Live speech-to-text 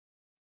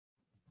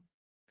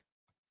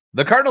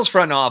The Cardinals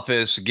front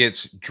office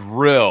gets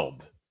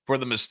drilled for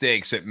the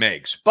mistakes it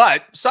makes,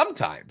 but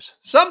sometimes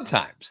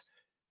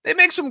they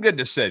make some good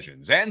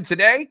decisions. And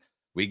today,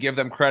 we give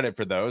them credit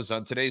for those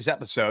on today's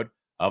episode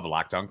of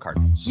Locked On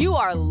Cardinals. You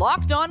are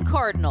Locked On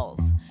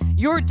Cardinals,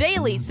 your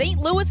daily St.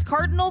 Louis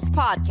Cardinals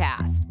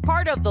podcast,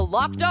 part of the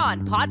Locked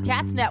On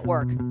Podcast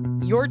Network,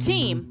 your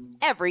team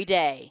every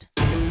day.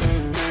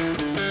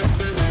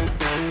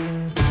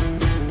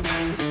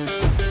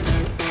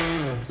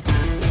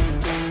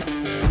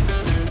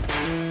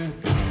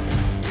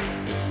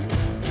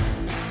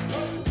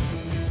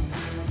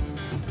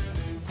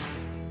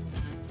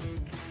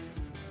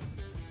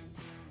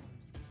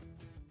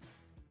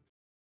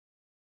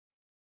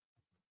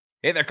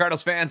 Hey there,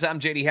 Cardinals fans. I'm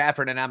JD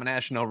Hafford, and I'm a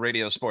national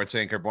radio sports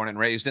anchor born and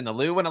raised in the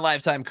Lou and a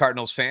lifetime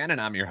Cardinals fan,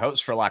 and I'm your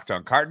host for Locked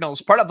On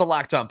Cardinals, part of the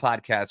Locked On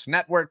Podcast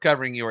Network,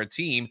 covering your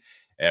team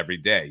every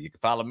day. You can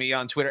follow me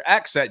on Twitter,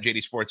 X, at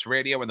JD Sports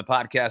Radio, and the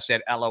podcast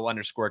at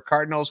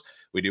LO_Cardinals.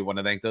 We do want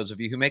to thank those of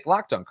you who make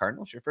Locked On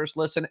Cardinals your first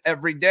listen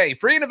every day.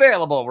 Free and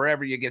available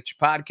wherever you get your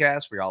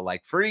podcasts. We all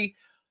like free.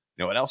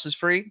 You know what else is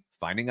free?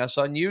 Finding us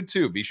on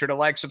YouTube. Be sure to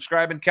like,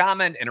 subscribe, and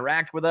comment,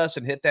 interact with us,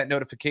 and hit that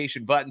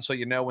notification button so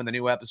you know when the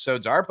new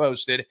episodes are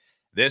posted.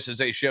 This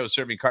is a show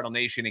serving Cardinal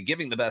Nation and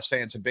giving the best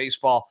fans in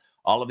baseball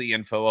all of the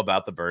info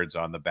about the birds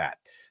on the bat.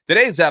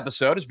 Today's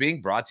episode is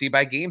being brought to you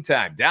by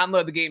Gametime.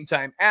 Download the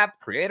Gametime app,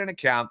 create an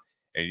account,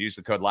 and use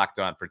the code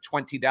LOCKEDON for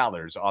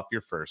 $20 off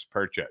your first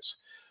purchase.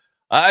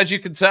 As you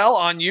can tell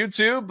on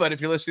YouTube, but if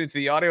you're listening to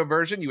the audio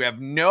version, you have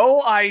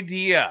no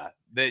idea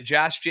that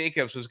Josh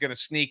Jacobs was going to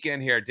sneak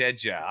in here,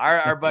 did you?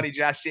 Our buddy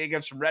Josh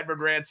Jacobs from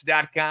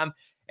RedbirdRants.com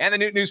and the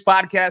Newt News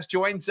Podcast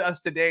joins us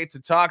today to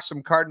talk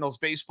some Cardinals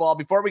baseball.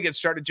 Before we get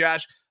started,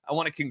 Josh, I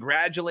want to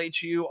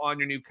congratulate you on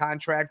your new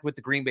contract with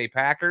the Green Bay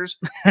Packers.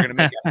 You're going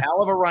to make a hell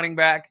of a running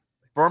back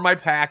for my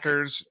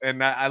Packers,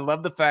 and I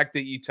love the fact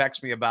that you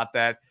text me about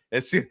that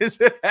as soon as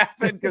it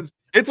happened, because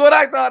it's what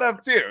I thought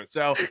of too.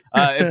 So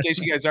in case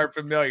you guys aren't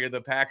familiar,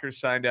 the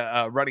Packers signed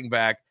a running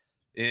back,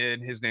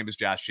 and his name is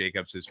Josh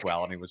Jacobs as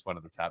well, and he was one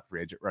of the top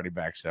free agent running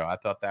backs, so I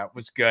thought that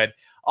was good.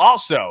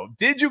 Also,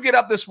 did you get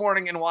up this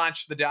morning and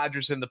watch the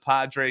Dodgers and the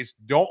Padres?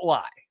 Don't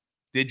lie.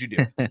 Did you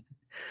do it?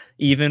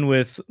 Even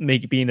with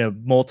being a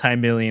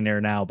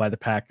multimillionaire now by the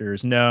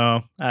Packers,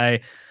 no.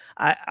 I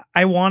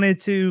wanted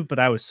to, but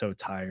I was so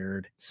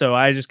tired. So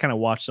I just kind of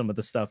watched some of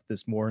the stuff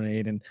this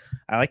morning, and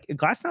I like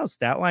Glasnow's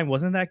stat line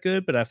wasn't that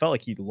good, but I felt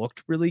like he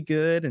looked really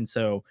good. And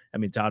so, I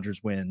mean,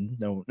 Dodgers win.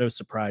 No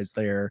surprise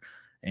there.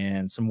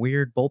 And some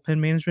weird bullpen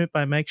management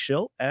by Mike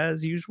Schilt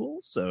as usual.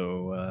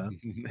 So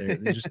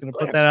they're just going to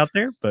put that out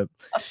there. But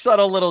a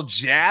subtle little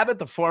jab at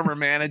the former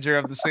manager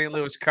of the St.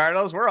 Louis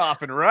Cardinals. We're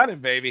off and running,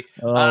 baby.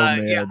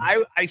 Yeah,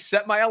 I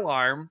set my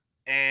alarm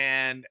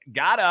and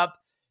got up,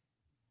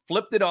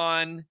 flipped it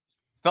on,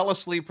 fell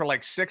asleep for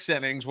like 6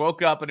 innings,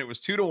 woke up and it was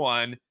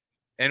 2-1,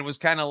 and was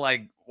kind of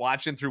like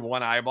watching through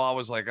one eyeball. I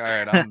was like, all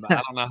right, I don't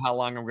know how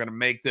long I'm going to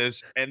make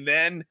this. And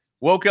then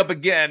woke up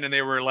again and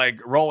they were like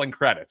rolling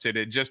credits. It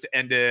had just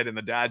ended and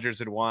the Dodgers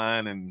had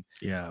won. And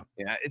yeah,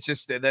 it's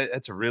just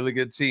that's a really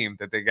good team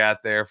that they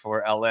got there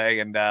for LA.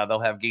 And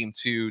they'll have game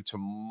 2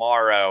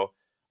 tomorrow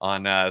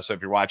on. So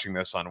if you're watching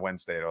this on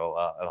Wednesday,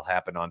 it'll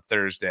happen on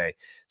Thursday.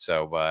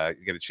 So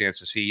you get a chance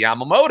to see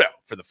Yamamoto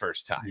for the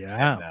first time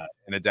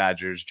in a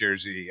Dodgers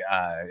jersey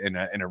in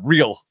a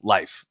real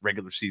life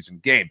regular season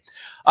game.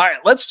 All right,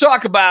 let's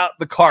talk about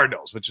the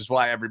Cardinals, which is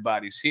why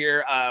everybody's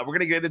here. We're going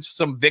to get into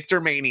some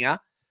Victormania.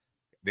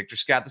 Victor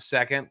Scott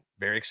II,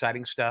 very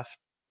exciting stuff.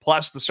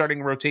 Plus the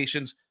starting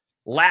rotations,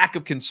 lack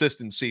of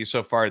consistency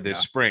so far this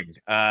spring.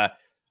 I'm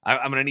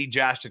going to need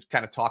Josh to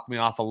kind of talk me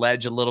off a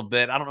ledge a little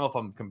bit. I don't know if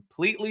I'm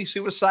completely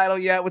suicidal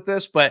yet with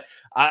this, but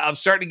I'm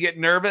starting to get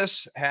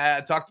nervous. I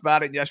talked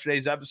about it in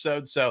yesterday's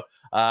episode, so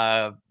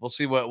we'll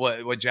see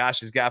what Josh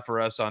has got for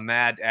us on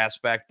that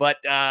aspect. But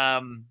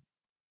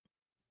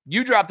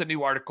you dropped a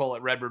new article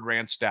at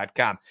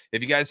RedbirdRants.com.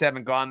 If you guys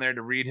haven't gone there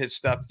to read his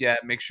stuff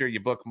yet, make sure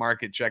you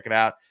bookmark it, check it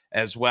out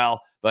as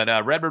well. But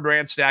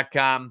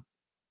RedbirdRants.com,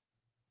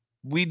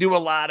 we do a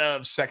lot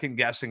of second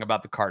guessing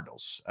about the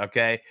Cardinals,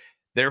 okay?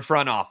 Their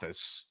front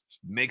office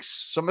makes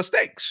some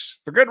mistakes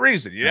for good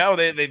reason. You know,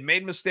 they've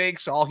made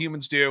mistakes. All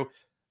humans do.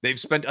 They've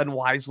spent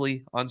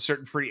unwisely on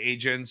certain free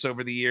agents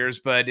over the years,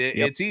 but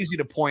it's easy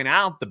to point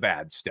out the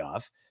bad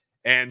stuff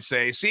and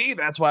say, see,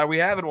 that's why we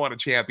haven't won a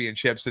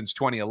championship since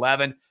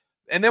 2011.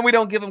 And then we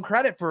don't give them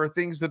credit for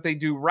things that they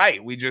do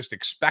right. We just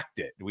expect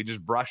it. We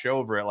just brush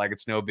over it like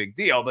it's no big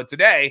deal. But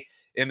today,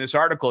 in this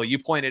article, you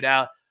pointed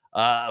out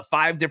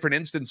 5 different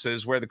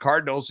instances where the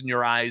Cardinals, in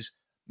your eyes,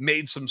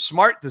 made some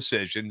smart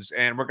decisions.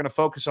 And we're going to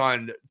focus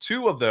on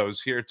 2 of those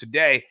here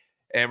today.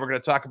 And we're going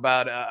to talk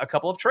about a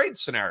couple of trade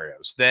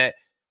scenarios that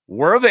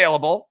were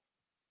available.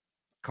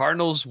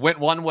 Cardinals went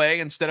one way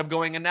instead of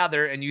going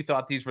another, and you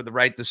thought these were the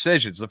right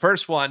decisions. The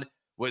first one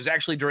was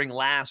actually during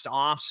last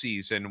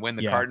offseason when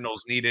the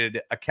Cardinals needed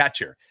a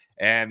catcher.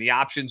 And the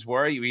options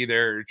were you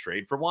either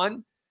trade for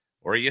one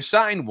or you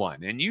sign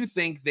one. And you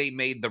think they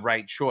made the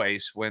right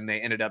choice when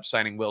they ended up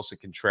signing Wilson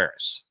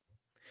Contreras.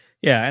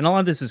 Yeah, and a lot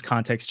of this is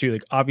context too.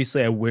 Like,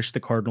 obviously, I wish the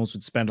Cardinals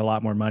would spend a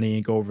lot more money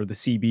and go over the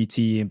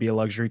CBT and be a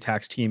luxury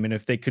tax team. And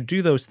if they could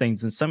do those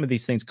things, then some of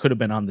these things could have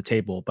been on the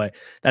table. But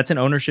that's an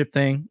ownership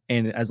thing.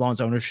 And as long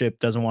as ownership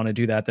doesn't want to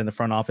do that, then the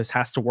front office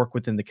has to work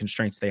within the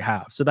constraints they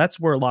have. So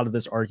that's where a lot of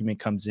this argument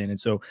comes in. And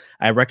so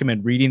I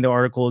recommend reading the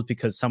articles,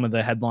 because some of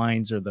the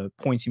headlines or the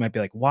points you might be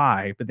like,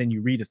 why? But then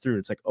you read it through.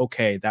 It's like,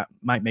 okay, that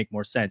might make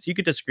more sense. You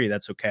could disagree.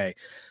 That's okay.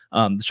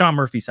 The Sean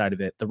Murphy side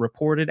of it, the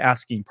reported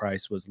asking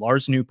price was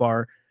Lars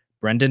Nootbaar,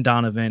 Brendan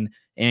Donovan,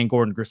 and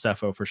Gordon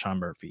Graceffo for Sean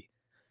Murphy.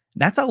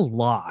 That's a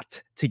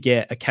lot to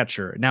get a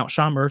catcher. Now,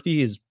 Sean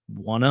Murphy is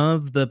one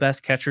of the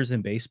best catchers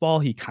in baseball.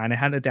 He kind of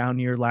had a down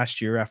year last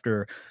year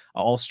after an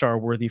all-star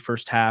worthy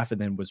first half, and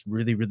then was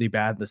really, really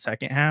bad the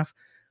second half.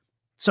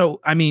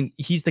 So, I mean,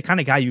 he's the kind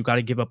of guy you got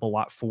to give up a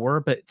lot for,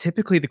 but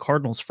typically the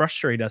Cardinals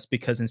frustrate us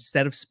because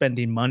instead of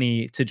spending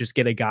money to just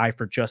get a guy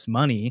for just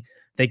money,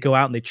 they go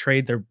out and they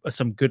trade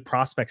some good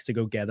prospects to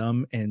go get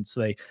them. And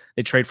so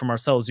they trade for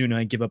Marcell Ozuna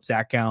and give up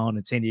Zach Gallen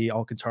and Sandy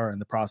Alcantara in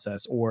the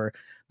process, or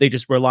they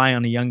just rely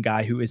on a young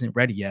guy who isn't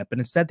ready yet. But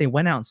instead they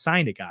went out and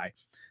signed a guy.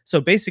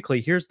 So basically,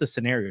 here's the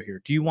scenario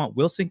here. Do you want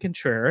Wilson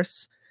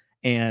Contreras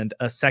and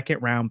a second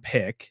round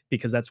pick,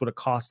 because that's what it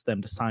costs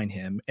them to sign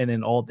him, and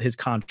then all his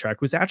contract,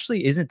 was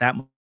actually isn't that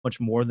much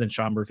more than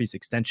Sean Murphy's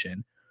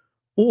extension?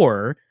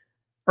 Or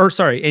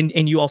sorry,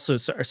 and you also,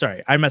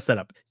 sorry, I messed that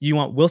up. You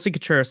want Wilson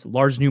Contreras,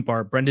 Lars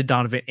Nootbaar, Brendan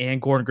Donovan, and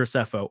Gordon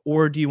Graceffo,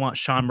 or do you want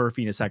Sean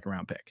Murphy in a second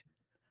round pick?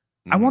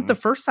 I want the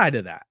first side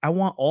of that. I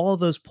want all of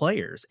those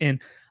players.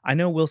 And I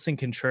know Wilson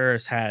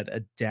Contreras had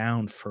a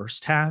down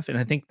first half, and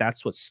I think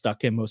that's what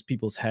stuck in most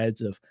people's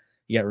heads of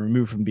he got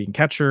removed from being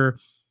catcher.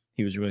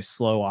 He was really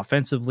slow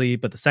offensively,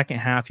 but the second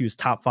half, he was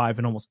top 5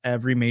 in almost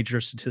every major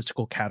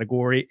statistical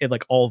category in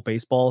like all of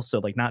baseball. So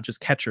like not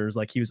just catchers,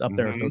 like he was up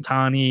there with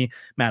Ohtani,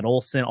 Matt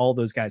Olson, all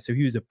those guys. So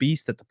he was a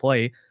beast at the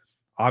plate.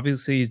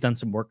 Obviously, he's done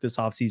some work this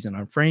offseason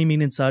on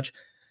framing and such.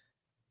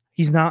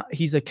 He's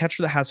a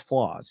catcher that has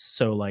flaws.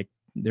 So like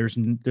there's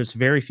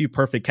very few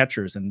perfect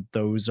catchers, and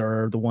those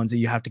are the ones that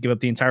you have to give up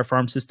the entire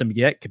farm system to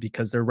get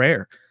because they're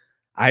rare.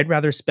 I'd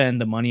rather spend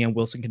the money on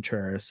Wilson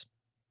Contreras,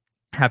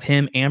 have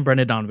him and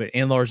Brendan Donovan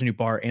and Lars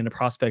Nootbaar and a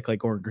prospect like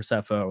Gordon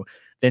Graceffo,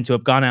 than to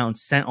have gone out and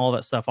sent all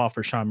that stuff off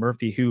for Sean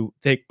Murphy, who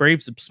the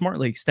Braves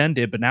smartly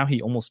extended, but now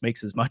he almost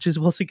makes as much as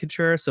Wilson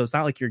Contreras. So it's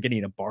not like you're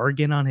getting a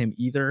bargain on him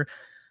either.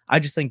 I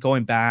just think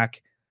going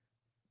back,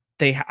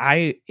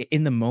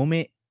 in the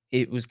moment,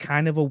 it was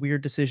kind of a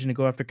weird decision to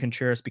go after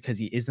Contreras because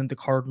he isn't the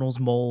Cardinals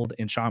mold.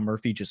 And Sean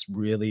Murphy just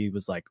really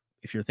was like,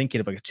 if you're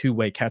thinking of like a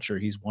two-way catcher,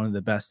 he's one of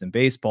the best in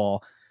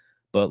baseball.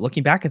 But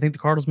looking back, I think the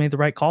Cardinals made the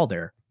right call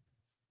there.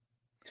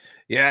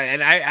 Yeah,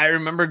 and I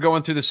remember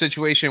going through the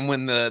situation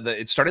when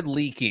it started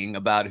leaking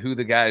about who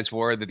the guys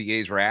were that the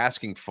A's were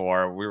asking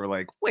for. We were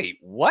like, wait,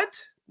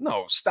 what?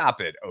 No, stop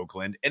it,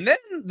 Oakland. And then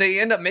they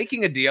end up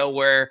making a deal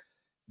where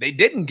they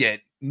didn't get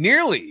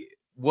nearly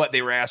what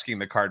they were asking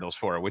the Cardinals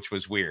for, which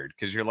was weird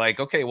because you're like,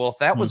 okay, well, if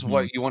that was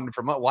what you wanted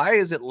from us, why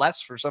is it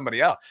less for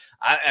somebody else?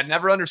 I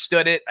never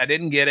understood it. I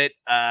didn't get it.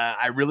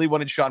 I really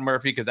wanted Sean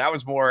Murphy because I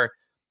was more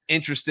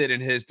interested in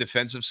his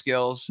defensive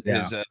skills,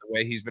 the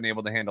way he's been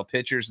able to handle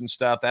pitchers and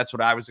stuff. That's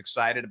what I was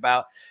excited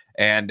about.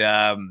 And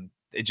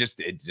it just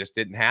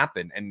didn't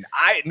happen. And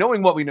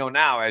knowing what we know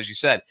now, as you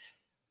said,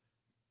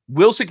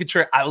 Wilson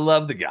Contreras, I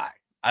love the guy.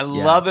 I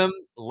love him.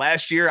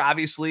 Last year,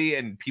 obviously,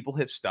 and people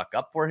have stuck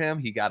up for him.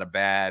 He got a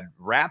bad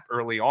rap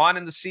early on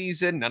in the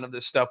season. None of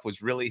this stuff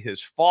was really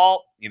his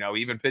fault. You know,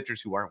 even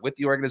pitchers who aren't with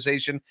the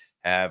organization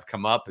have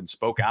come up and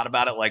spoke out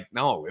about it. Like,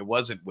 no, it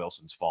wasn't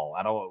Wilson's fault.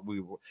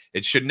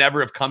 It should never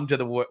have come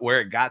to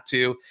where it got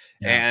to.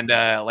 Yeah.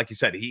 And like you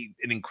said,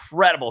 an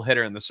incredible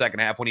hitter in the second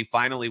half when he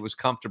finally was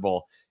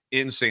comfortable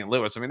in St.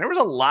 Louis. I mean, there was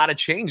a lot of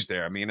change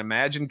there. I mean,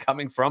 imagine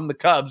coming from the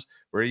Cubs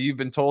where you've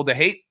been told to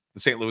hate the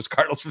St. Louis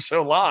Cardinals for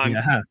so long,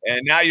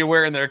 and now you're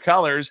wearing their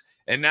colors,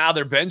 and now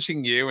they're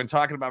benching you and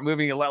talking about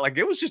moving you. Like,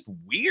 it was just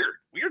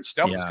weird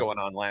stuff was going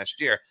on last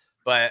year.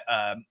 But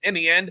in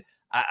the end,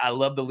 I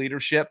love the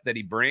leadership that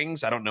he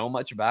brings. I don't know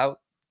much about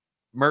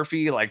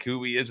Murphy, like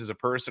who he is as a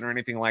person or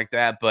anything like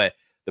that, but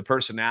the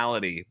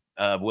personality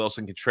of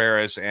Wilson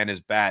Contreras and his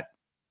bat,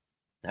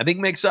 I think,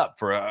 makes up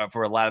for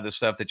a lot of the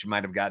stuff that you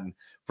might have gotten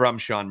from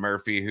Sean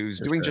Murphy, who's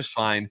doing just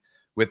fine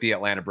with the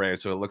Atlanta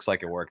Braves. So it looks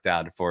like it worked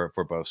out for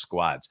both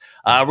squads.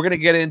 We're going to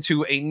get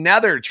into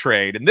another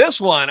trade. And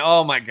this one,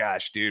 oh my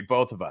gosh, dude,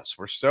 both of us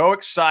were so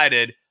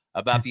excited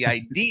about the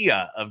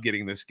idea of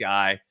getting this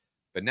guy.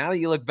 But now that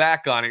you look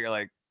back on it, you're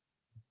like,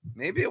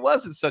 maybe it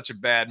wasn't such a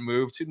bad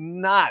move to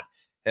not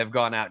have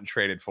gone out and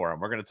traded for him.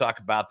 We're going to talk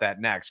about that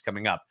next,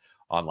 coming up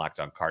on Locked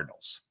On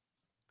Cardinals.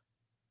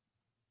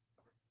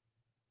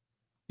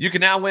 You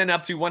can now win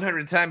up to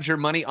 100 times your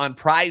money on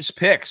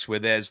PrizePicks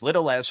with as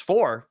little as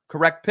 4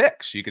 correct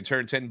picks. You can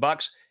turn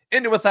 $10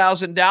 into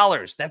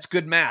 $1,000. That's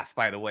good math,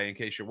 by the way, in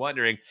case you're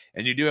wondering.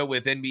 And you do it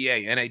with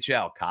NBA,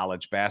 NHL,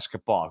 college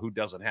basketball. Who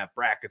doesn't have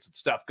brackets and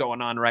stuff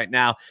going on right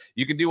now?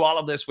 You can do all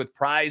of this with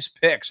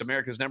PrizePicks,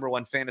 America's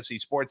 #1 fantasy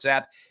sports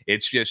app.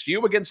 It's just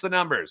you against the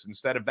numbers.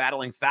 Instead of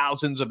battling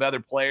thousands of other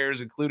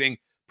players, including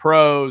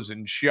pros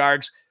and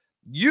sharks,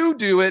 you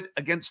do it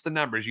against the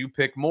numbers. You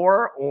pick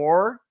more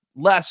or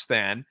less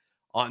than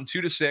on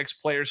 2 to 6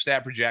 player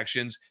stat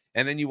projections,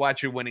 and then you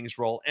watch your winnings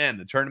roll in.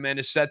 The tournament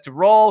is set to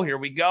roll. Here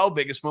we go.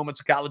 Biggest moments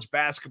of college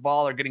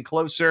basketball are getting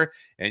closer,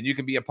 and you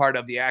can be a part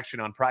of the action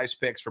on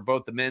PrizePicks for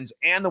both the men's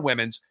and the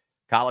women's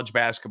college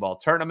basketball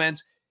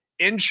tournaments.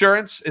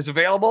 Insurance is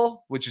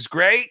available, which is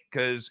great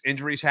because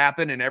injuries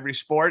happen in every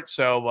sport.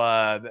 So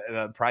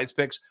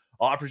PrizePicks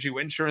offers you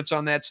insurance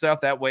on that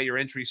stuff. That way your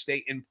entries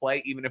stay in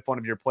play even if one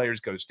of your players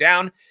goes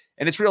down,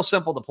 and it's real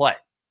simple to play.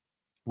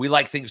 We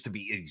like things to be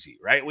easy,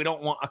 right? We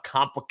don't want a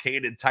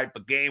complicated type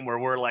of game where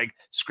we're like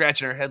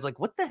scratching our heads like,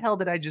 what the hell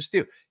did I just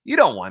do? You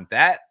don't want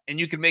that. And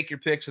you can make your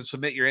picks and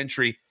submit your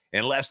entry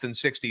in less than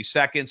 60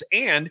 seconds.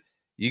 And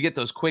you get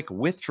those quick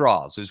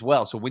withdrawals as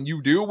well. So when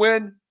you do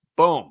win,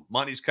 boom,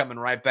 money's coming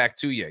right back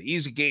to you.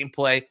 Easy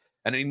gameplay,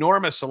 an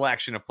enormous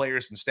selection of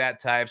players and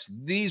stat types.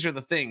 These are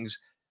the things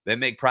that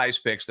make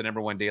PrizePicks the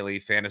 #1 daily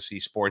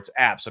fantasy sports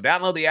app. So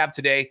download the app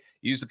today.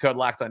 Use the code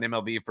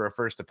LOCKEDONMLB for a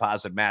first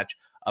deposit match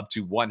up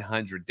to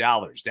 $100.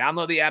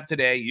 Download the app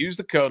today. Use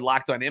the code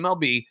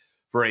LOCKEDONMLB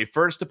for a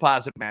first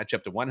deposit match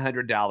up to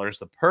 $100.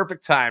 The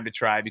perfect time to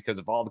try because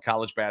of all the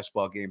college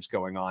basketball games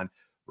going on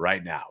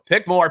right now.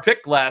 Pick more,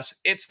 pick less.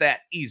 It's that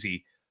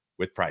easy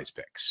with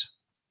PrizePicks.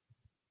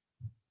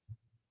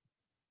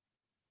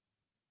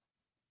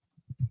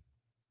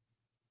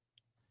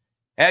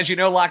 As you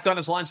know, Locked On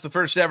has launched the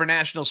first ever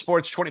national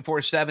sports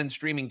 24/7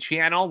 streaming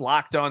channel,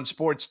 Locked On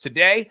Sports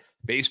Today.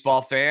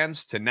 Baseball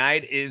fans,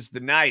 tonight is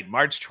the night,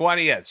 March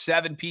 20th,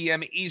 7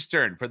 p.m.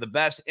 Eastern, for the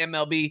best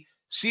MLB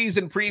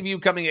season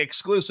preview coming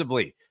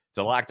exclusively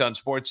to Locked On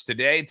Sports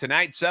Today.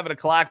 Tonight, 7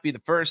 o'clock, be the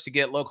first to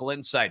get local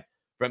insight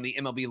from the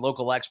MLB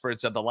local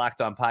experts of the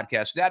Locked On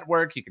Podcast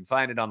Network. You can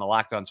find it on the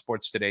Locked On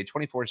Sports Today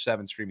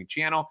 24/7 streaming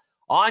channel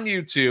on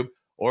YouTube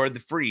or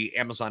the free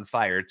Amazon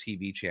Fire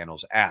TV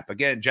channels app.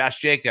 Again, Josh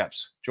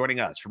Jacobs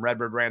joining us from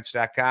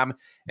RedbirdRants.com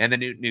and the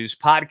Newt News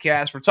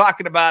Podcast. We're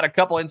talking about a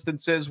couple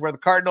instances where the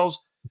Cardinals,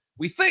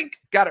 we think,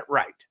 got it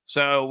right.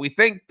 So we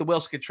think the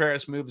Wilson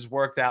Contreras move has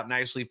worked out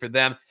nicely for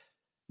them.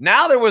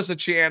 Now there was a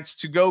chance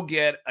to go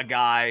get a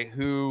guy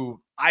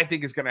who I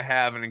think is going to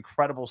have an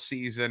incredible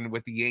season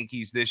with the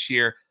Yankees this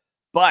year.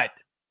 But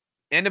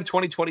end of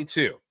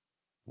 2022,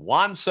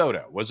 Juan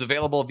Soto was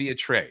available via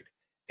trade.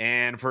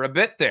 And for a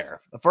bit,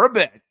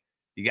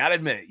 you got to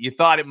admit, you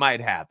thought it might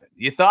happen.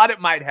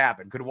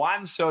 Could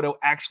Juan Soto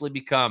actually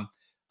become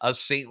a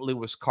St.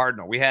 Louis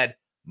Cardinal? We had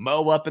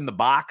Mo up in the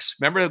box.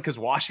 Remember, because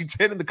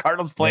Washington and the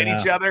Cardinals played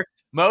each other?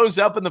 Mo's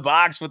up in the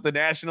box with the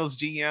Nationals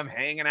GM,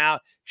 hanging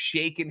out,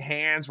 shaking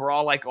hands. We're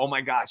all like, oh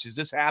my gosh, is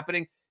this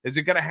happening? Is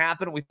it going to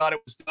happen? We thought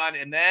it was done.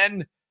 And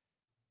then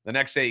the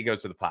next day he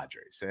goes to the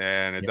Padres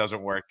and it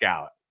doesn't work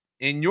out.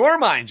 In your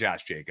mind,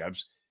 Josh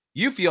Jacobs,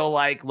 you feel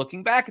like,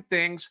 looking back at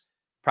things,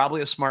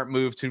 probably a smart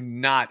move to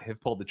not have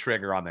pulled the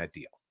trigger on that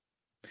deal.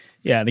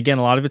 Yeah, and again,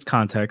 a lot of it's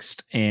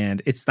context, and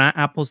it's not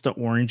apples to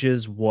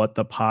oranges. What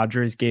the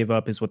Padres gave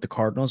up is what the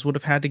Cardinals would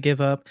have had to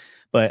give up,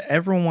 but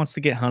everyone wants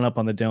to get hung up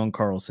on the Dylan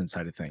Carlson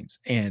side of things,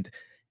 and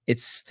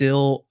it's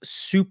still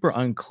super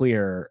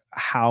unclear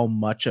how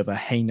much of a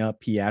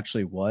hang-up he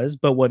actually was.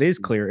 But what is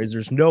clear is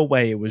there's no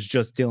way it was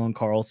just Dylan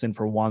Carlson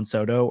for Juan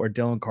Soto or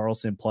Dylan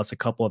Carlson plus a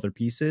couple other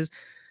pieces.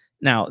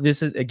 Now,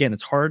 this is, again,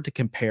 it's hard to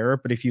compare,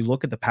 but if you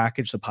look at the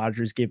package the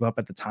Padres gave up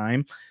at the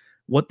time,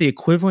 what the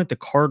equivalent the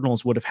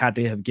Cardinals would have had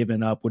to have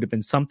given up would have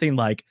been something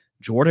like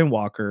Jordan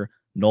Walker,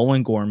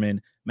 Nolan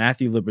Gorman,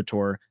 Matthew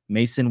Liberatore,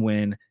 Mason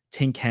Wynn,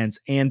 Tink Hence,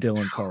 and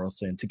Dylan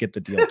Carlson to get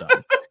the deal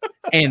done.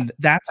 And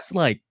that's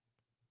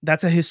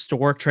a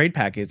historic trade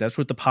package. That's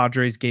what the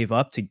Padres gave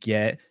up to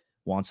get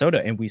Juan Soto.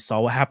 And we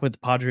saw what happened with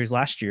the Padres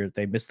last year.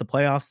 They missed the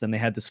playoffs. Then they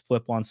had this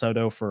flip Juan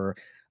Soto for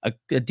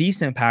a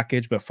decent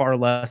package, but far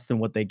less than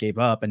what they gave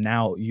up. And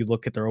now you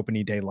look at their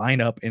opening day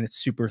lineup and it's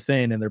super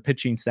thin and their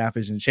pitching staff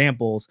is in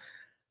shambles.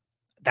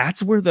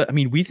 That's where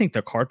we think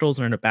the Cardinals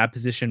are in a bad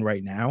position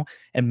right now.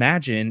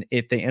 Imagine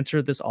if they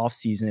enter this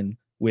offseason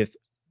with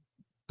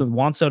the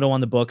Juan Soto on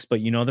the books,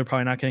 but they're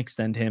probably not going to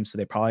extend him. So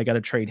they probably got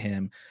to trade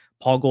him.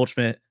 Paul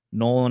Goldschmidt,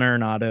 Nolan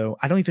Arenado.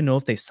 I don't even know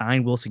if they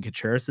signed Wilson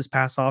Contreras this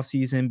past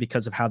offseason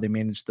because of how they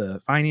managed the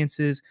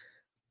finances.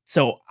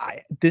 So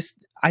I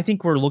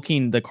think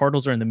the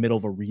Cardinals are in the middle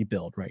of a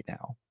rebuild right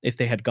now. If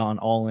they had gone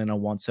all in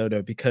on Juan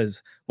Soto,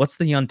 because what's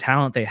the young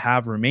talent they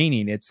have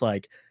remaining? It's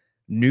like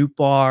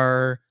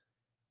Nootbaar,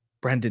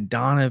 Brendan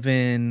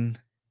Donovan.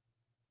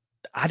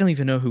 I don't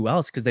even know who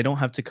else because they don't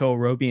have Takeo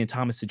Roby and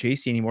Thomas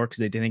Sajaci anymore because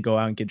they didn't go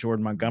out and get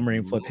Jordan Montgomery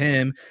and flip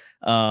him.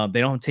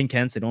 They don't have Tink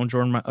Hence. They don't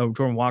have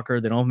Jordan Walker.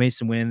 They don't have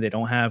Mason Wynn. They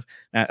don't have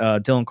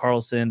Dylan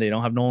Carlson. They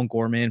don't have Nolan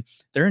Gorman.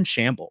 They're in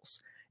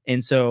shambles.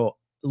 And so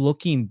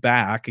looking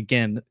back,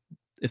 again,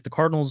 if the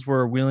Cardinals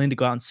were willing to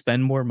go out and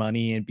spend more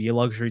money and be a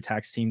luxury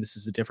tax team, this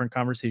is a different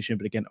conversation.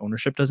 But again,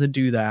 ownership doesn't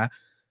do that.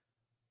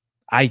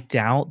 I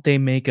doubt they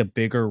make a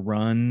bigger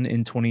run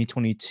in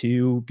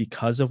 2022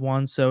 because of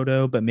Juan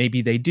Soto, but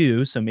maybe they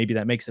do. So maybe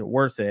that makes it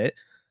worth it.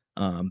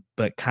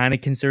 But kind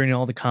of considering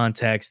all the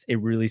context, it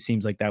really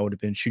seems like that would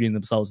have been shooting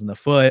themselves in the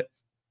foot.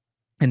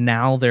 And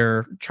now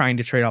they're trying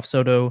to trade off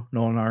Soto,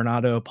 Nolan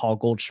Arenado, Paul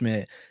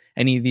Goldschmidt,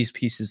 any of these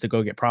pieces to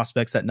go get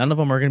prospects that none of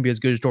them are going to be as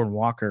good as Jordan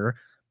Walker.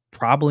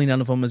 Probably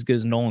none of them as good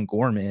as Nolan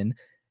Gorman.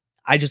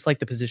 I just like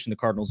the position the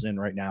Cardinals are in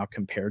right now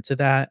compared to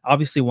that.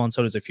 Obviously, Juan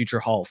Soto is a future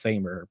Hall of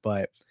Famer,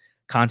 but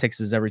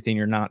context is everything.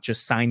 You're not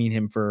just signing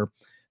him for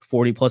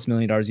 $40+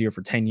 million a year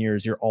for 10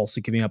 years. You're also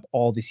giving up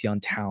all this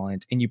young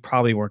talent, and you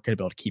probably weren't going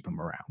to be able to keep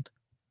him around.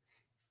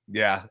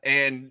 Yeah.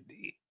 And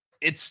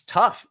it's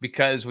tough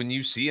because when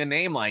you see a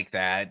name like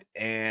that,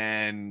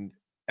 and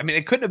I mean,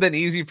 it couldn't have been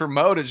easy for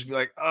Mo to just be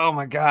like, oh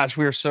my gosh,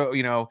 we were so,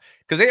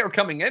 because they were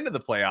coming into the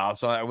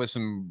playoffs with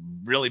some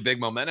really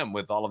big momentum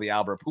with all of the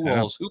Albert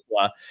Pujols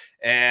hoopla.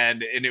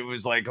 And it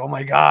was like, oh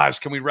my gosh,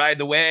 can we ride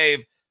the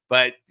wave?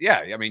 But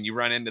yeah, I mean, you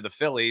run into the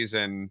Phillies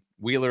and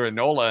Wheeler and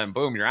Nola and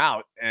boom, you're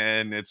out.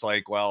 And it's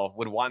like, well,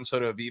 would Juan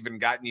Soto have even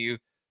gotten you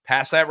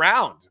past that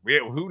round?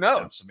 Who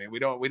knows? I mean, we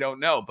don't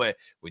know. But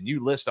when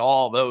you list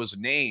all those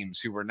names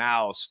who are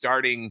now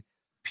starting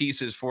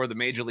pieces for the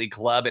major league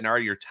club and are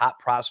your top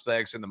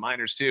prospects in the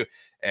minors too,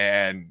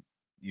 and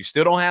you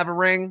still don't have a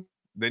ring,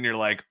 then you're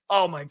like,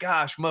 oh my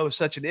gosh, Mo's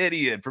such an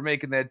idiot for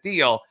making that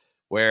deal.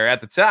 Where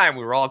at the time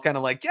we were all kind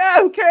of like,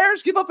 yeah, who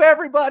cares? Give up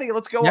everybody.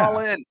 Let's go all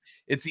in.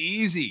 It's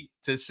easy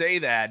to say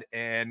that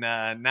and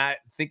not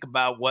think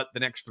about what the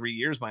next 3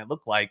 years might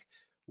look like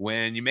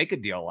when you make a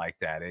deal like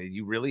that. And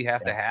you really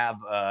have to have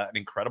an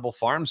incredible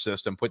farm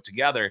system put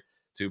together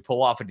to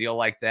pull off a deal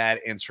like that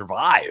and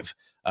survive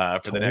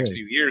for the next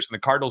few years. And the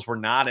Cardinals were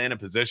not in a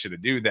position to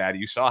do that.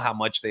 You saw how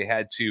much they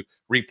had to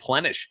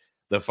replenish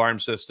the farm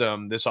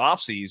system this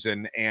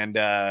offseason and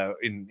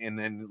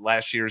then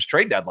last year's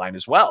trade deadline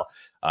as well.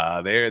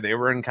 They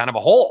were in kind of a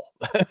hole.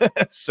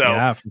 So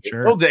yeah, for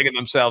sure. Still digging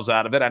themselves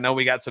out of it. I know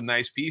we got some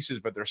nice pieces,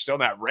 but they're still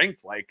not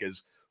ranked like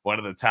as one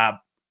of the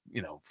top,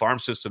 farm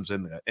systems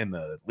in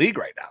the league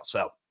right now.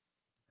 So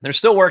they're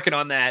still working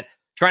on that,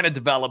 trying to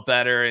develop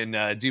better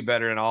and do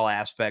better in all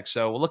aspects.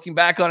 So looking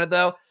back on it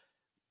though,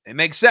 it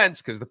makes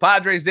sense because the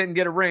Padres didn't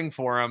get a ring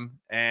for him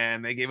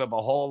and they gave up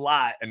a whole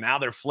lot. And now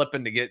they're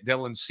flipping to get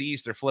Dylan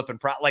Cease. They're flipping.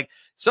 Like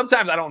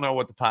sometimes I don't know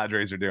what the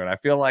Padres are doing. I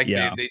feel like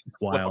they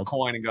flip a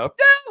coin and go,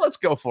 yeah, let's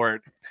go for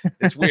it.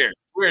 It's weird.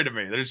 It's weird to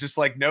me. There's just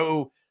like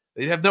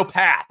they have no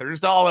path. They're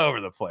just all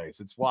over the place.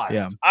 It's wild.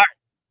 Yeah. All right.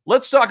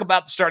 Let's talk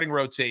about the starting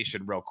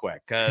rotation real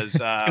quick because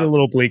a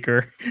little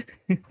bleaker.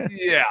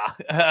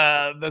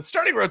 The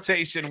starting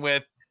rotation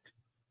with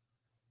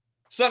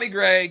Sonny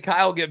Gray,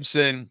 Kyle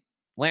Gibson,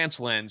 Lance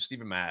Lynn,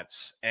 Steven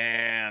Matz,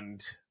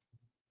 and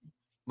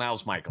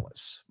Miles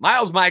Mikolas.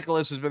 Miles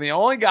Mikolas has been the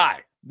only guy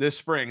this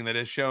spring that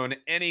has shown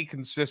any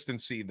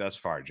consistency thus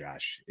far,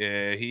 Josh.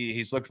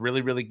 He's looked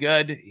really, really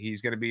good.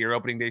 He's going to be your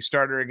opening day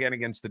starter again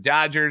against the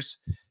Dodgers.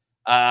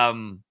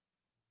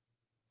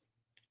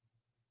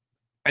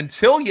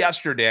 Until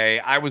yesterday,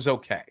 I was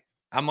okay.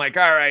 I'm like,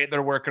 all right,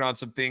 they're working on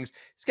some things.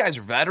 These guys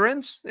are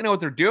veterans. They know what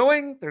they're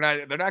doing.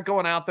 They're not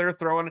going out there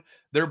throwing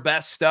their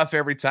best stuff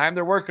every time.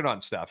 They're working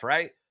on stuff,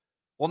 right?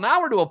 Well,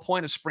 now we're to a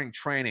point of spring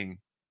training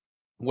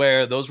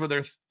where those were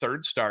their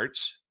third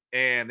starts,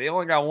 and they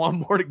only got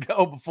one more to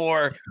go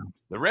before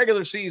the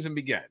regular season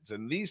begins.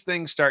 And these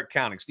things start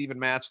counting. Steven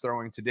Matz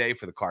throwing today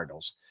for the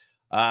Cardinals.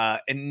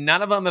 And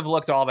none of them have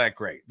looked all that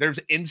great. There's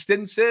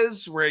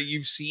instances where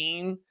you've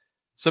seen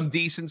some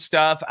decent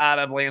stuff out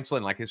of Lance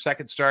Lynn. Like his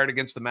second start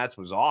against the Mets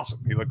was awesome.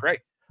 He looked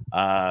great.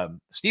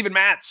 Steven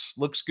Matz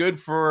looks good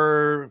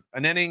for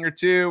an inning or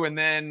two, and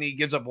then he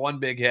gives up one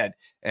big hit,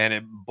 and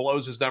it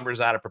blows his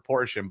numbers out of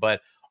proportion.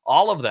 But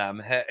all of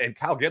them, and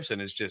Kyle Gibson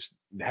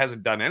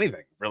hasn't done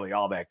anything really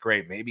all that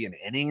great. Maybe an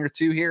inning or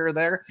two here or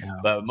there,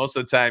 but most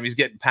of the time he's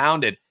getting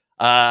pounded.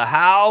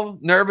 How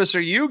nervous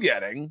are you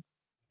getting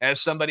as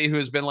somebody who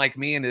has been like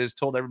me and has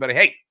told everybody,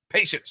 hey,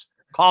 patience,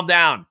 calm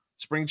down,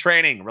 spring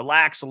training,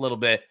 relax a little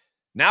bit.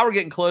 Now we're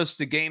getting close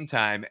to game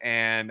time,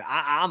 and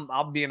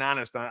I'll being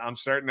honest, I'm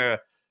starting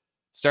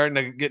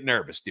to get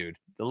nervous, dude.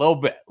 A little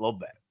bit.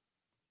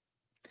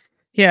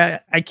 Yeah,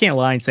 I can't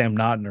lie and say I'm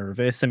not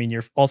nervous. I mean,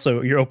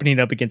 you're opening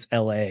up against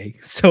LA,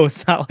 so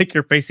it's not like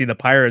you're facing the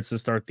Pirates to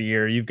start the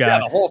year. You've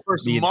got the whole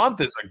first month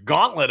is a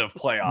gauntlet of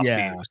playoff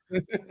teams.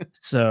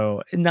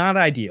 So not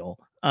ideal.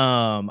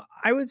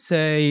 I would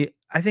say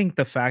I think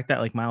the fact that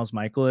like Miles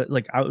Mikolas,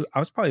 like I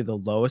was probably the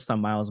lowest on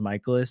Miles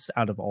Mikolas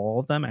out of all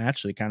of them. I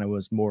actually kind of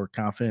was more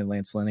confident in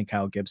Lance Lynn and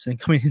Kyle Gibson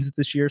coming into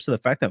this year. So the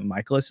fact that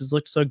Mikolas has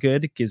looked so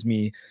good gives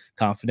me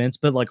confidence.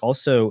 But like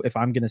also, if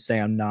I'm going to say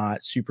I'm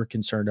not super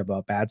concerned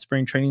about bad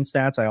spring training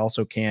stats, I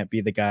also can't be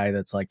the guy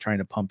that's like trying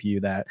to pump you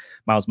that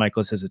Miles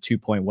Mikolas has a 2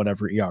 point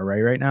whatever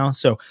ERA right now.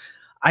 So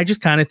I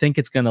just kind of think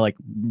it's going to like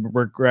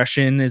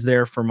regression is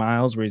there for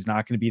Miles, where he's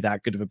not going to be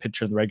that good of a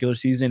pitcher in the regular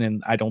season.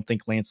 And I don't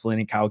think Lance Lynn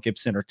and Kyle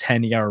Gibson are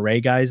 10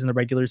 ERA guys in the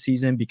regular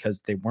season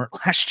because they weren't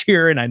last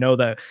year. And I know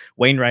that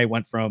Wainwright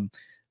went from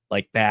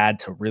like bad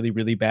to really,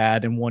 really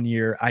bad in 1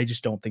 year. I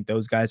just don't think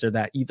those guys are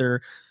that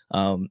either.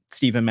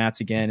 Steven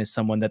Matz again is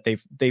someone that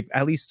they've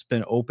at least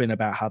been open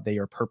about how they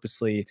are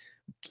purposely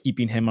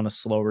keeping him on a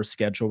slower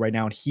schedule right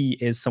now. And he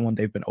is someone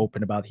they've been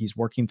open about. He's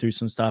working through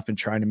some stuff and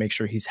trying to make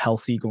sure he's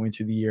healthy going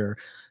through the year.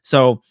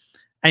 So,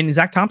 and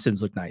Zach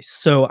Thompson's look nice.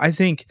 So I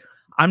think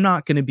I'm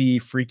not going to be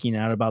freaking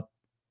out about,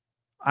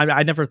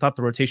 I never thought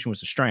the rotation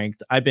was a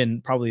strength. I've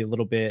been probably a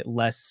little bit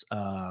less,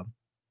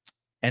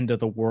 end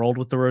of the world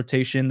with the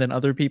rotation than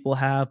other people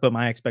have, but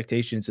my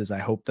expectations is I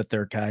hope that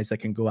there are guys that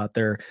can go out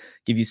there,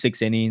 give you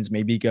 6 innings,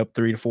 maybe get up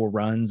 3 to 4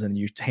 runs, and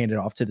you hand it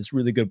off to this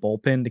really good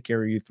bullpen to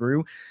carry you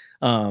through.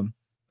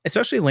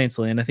 Especially Lance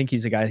Lynn. I think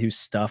he's a guy whose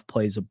stuff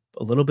plays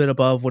a little bit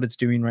above what it's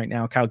doing right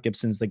now. Kyle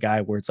Gibson's the guy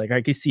where it's like, I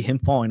can see him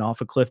falling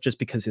off a cliff just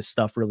because his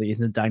stuff really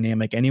isn't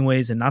dynamic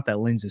anyways. And not that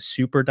Lynn's is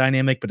super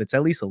dynamic, but it's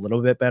at least a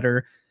little bit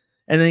better.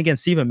 And then again,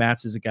 Steven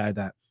Matz is a guy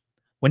that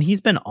when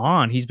he's been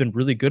on, he's been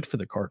really good for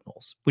the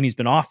Cardinals. When he's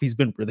been off, he's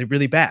been really,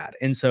 really bad.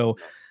 And so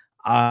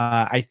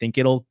I think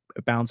it'll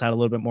bounce out a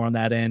little bit more on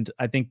that end.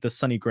 I think the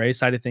Sonny Gray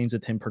side of things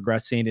with him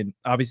progressing, and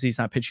obviously he's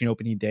not pitching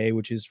opening day,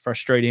 which is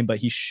frustrating, but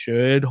he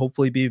should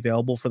hopefully be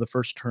available for the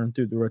first turn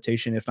through the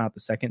rotation, if not the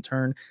second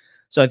turn.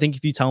 So I think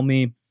if you tell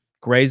me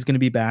Gray's going to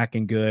be back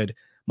and good,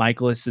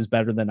 Michaelis is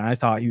better than I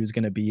thought he was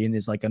going to be and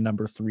is like a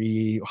number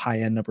 3,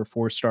 high-end number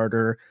 4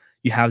 starter.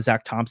 You have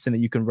Zach Thompson that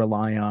you can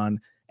rely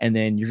on. And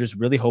then you're just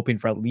really hoping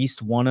for at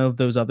least one of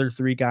those other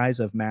 3 guys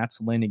of Matz,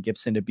 Lynn, and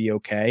Gibson to be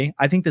okay.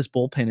 I think this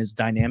bullpen is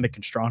dynamic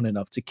and strong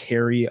enough to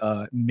carry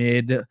a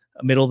middle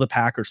of the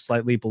pack or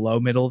slightly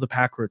below middle of the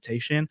pack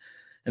rotation.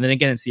 And then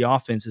again, it's the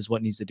offense is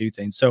what needs to do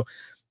things. So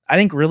I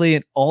think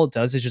really all it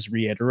does is just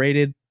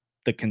reiterated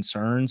the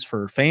concerns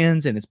for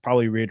fans, and it's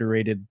probably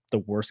reiterated the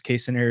worst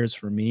case scenarios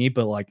for me.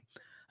 But like,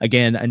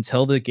 again,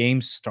 until the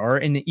games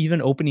start, and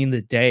even opening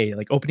the day,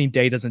 like opening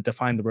day doesn't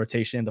define the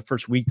rotation. The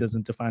first week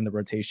doesn't define the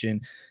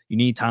rotation. You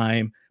need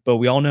time. But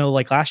we all know,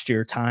 like last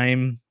year,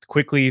 time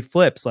quickly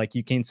flips. Like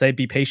you can say,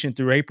 be patient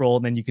through April,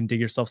 and then you can dig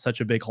yourself such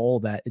a big hole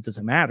that it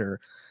doesn't matter.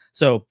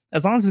 So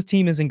as long as this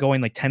team isn't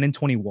going like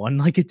 10-21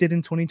 like it did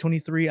in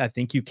 2023, I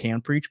think you can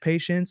preach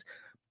patience.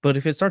 But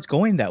if it starts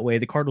going that way,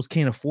 the Cardinals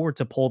can't afford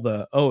to pull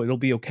the, it'll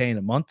be okay in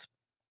a month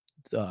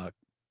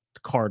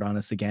card on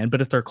us again.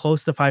 But if they're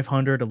close to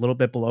 500, a little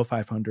bit below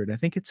 500, I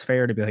think it's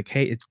fair to be like,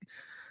 hey, it's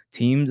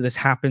team. This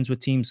happens with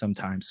teams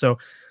sometimes. So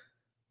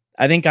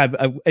I think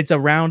it's a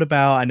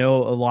roundabout. I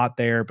know a lot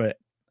there, but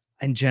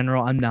in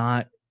general, I'm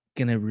not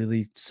going to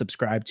really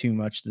subscribe too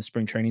much to the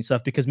spring training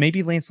stuff because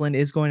maybe Lance Lynn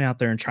is going out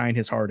there and trying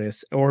his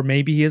hardest, or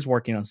maybe he is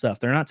working on stuff.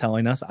 They're not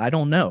telling us. I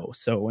don't know.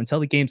 So until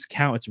the games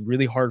count, it's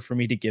really hard for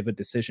me to give a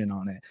decision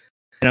on it.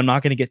 And I'm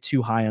not going to get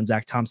too high on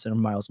Zach Thompson or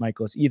Miles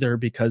Michaelis either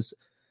because,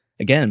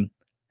 again,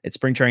 it's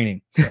spring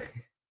training.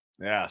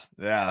 Yeah.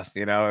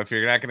 You know, if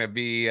you're not going to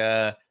be,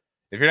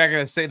 if you're not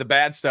going to say the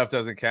bad stuff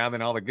doesn't count,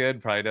 then all the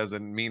good probably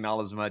doesn't mean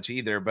all as much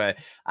either. But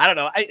I don't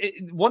know.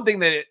 One thing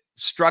that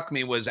struck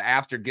me was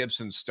after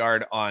Gibson's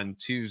start on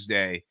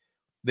Tuesday,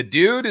 the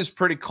dude is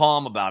pretty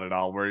calm about it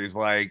all, where he's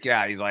like,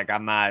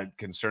 I'm not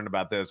concerned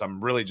about this.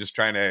 I'm really just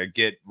trying to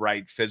get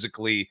right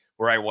physically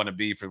where I want to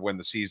be for when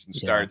the season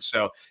starts.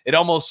 So it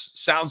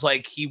almost sounds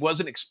like he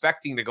wasn't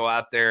expecting to go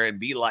out there and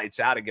be lights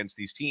out against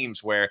these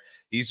teams, where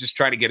he's just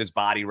trying to get his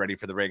body ready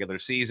for the regular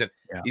season.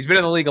 Yeah. He's been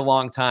in the league a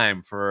long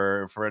time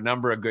for a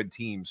number of good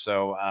teams.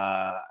 So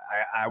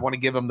I want to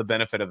give him the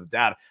benefit of the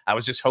doubt. I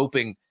was just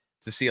hoping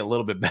to see a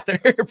little bit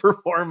better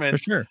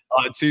performance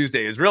on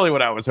Tuesday is really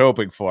what I was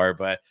hoping for,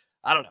 but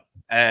I don't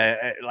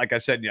know. Like I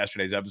said in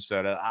yesterday's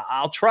episode,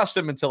 I'll trust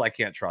him until I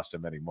can't trust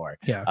him anymore.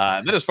 Yeah.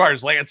 And then as far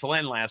as Lance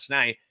Lynn last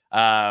night,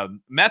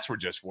 Mets were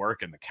just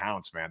working the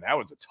counts, man. That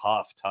was a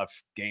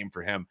tough game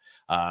for him.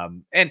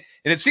 And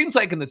it seems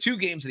like in the 2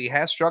 games that he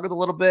has struggled a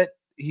little bit,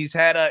 he's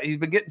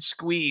been getting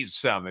squeezed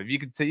some. If you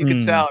could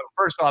tell,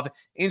 first off,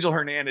 Angel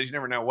Hernandez, you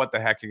never know what the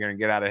heck you're going to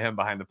get out of him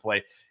behind the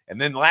plate.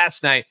 And then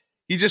last night,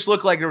 he just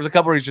looked like there was a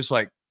couple where he's just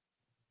like,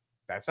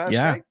 that's not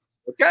strike.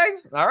 Okay.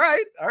 All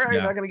right. Yeah.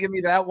 You're not going to give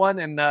me that one,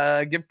 and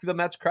give the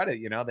Mets credit.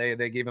 You know,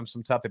 they gave him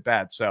some tough at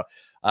bats. So,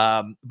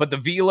 but the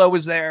velo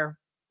was there.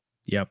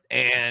 Yep.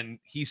 And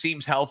he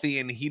seems healthy,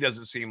 and he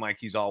doesn't seem like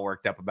he's all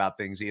worked up about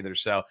things either.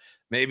 So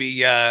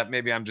maybe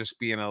I'm just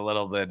being a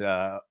little bit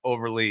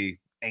overly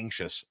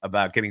anxious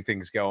about getting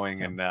things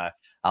going, and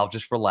I'll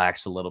just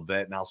relax a little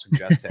bit, and I'll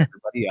suggest to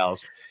everybody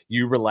else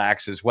you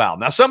relax as well.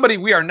 Now, somebody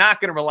we are not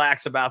going to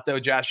relax about, though,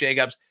 Josh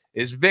Jacobs,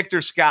 is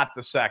Victor Scott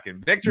II.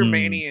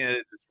 Victormania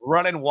is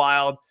running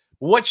wild.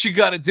 What you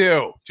got to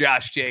do,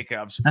 Josh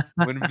Jacobs,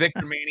 when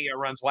Victormania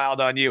runs wild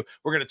on you?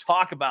 We're going to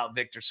talk about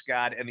Victor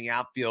Scott and the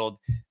outfield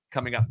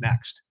coming up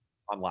next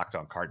on Locked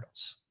On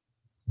Cardinals.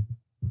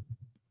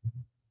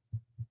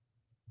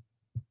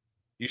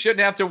 You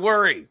shouldn't have to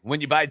worry when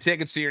you buy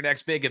tickets to your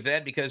next big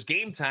event because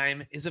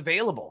Gametime is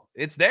available.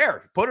 It's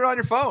there. Put it on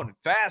your phone.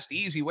 Fast,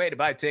 easy way to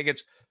buy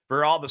tickets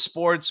for all the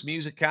sports,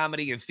 music,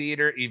 comedy, and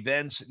theater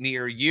events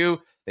near you.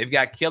 They've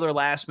got killer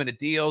last-minute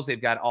deals. They've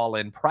got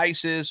all-in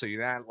prices, so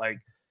you're not like,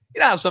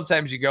 you know how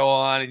sometimes you go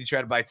on and you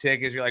try to buy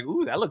tickets, you're like,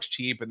 ooh, that looks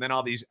cheap, and then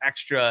all these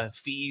extra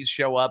fees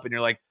show up, and you're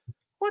like,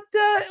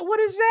 what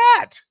is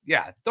that?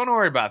 Yeah, don't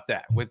worry about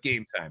that with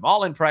Gametime.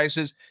 All in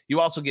prices. You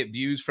also get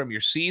views from your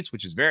seats,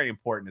 which is very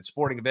important at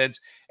sporting events,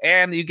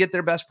 and you get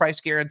their best price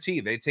guarantee.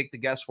 They take the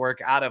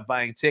guesswork out of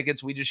buying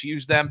tickets. We just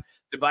use them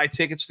to buy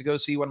tickets to go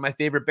see one of my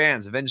favorite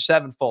bands, Avenged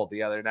Sevenfold,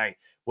 the other night.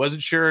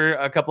 Wasn't sure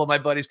a couple of my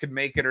buddies could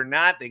make it or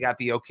not. They got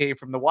the okay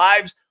from the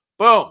wives.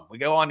 Boom. We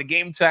go on to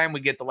Gametime.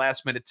 We get the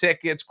last minute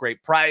tickets,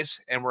 great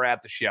price, and we're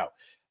at the show.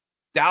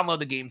 Download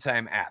the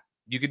Gametime app.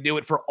 You can do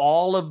it for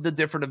all of the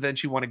different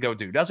events you want to go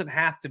to. Doesn't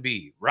have to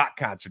be rock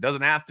concert.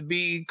 Doesn't have to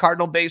be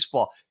Cardinal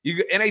baseball.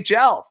 You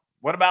NHL.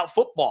 What about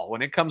football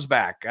when it comes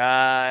back?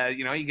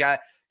 You got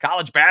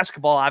college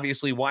basketball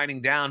obviously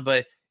winding down,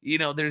 but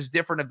there's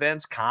different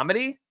events.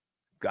 Comedy.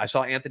 I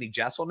saw Anthony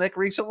Jeselnik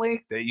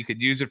recently that you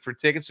could use it for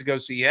tickets to go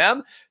see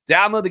him.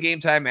 Download the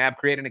Gametime app,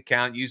 create an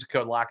account, use the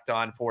code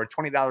LOCKEDON for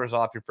 $20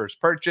 off your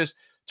first purchase.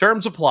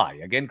 Terms apply.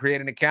 Again,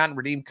 create an account and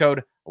redeem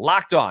code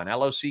LOCKEDON,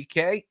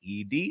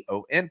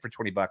 LOCKEDON for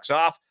 $20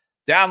 off.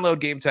 Download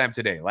Gametime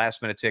today.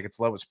 Last minute tickets,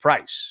 lowest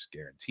price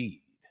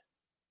guaranteed.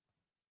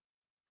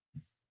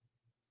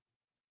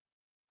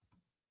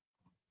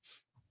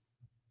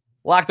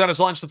 Locked On has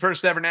launched the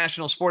first ever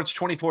national sports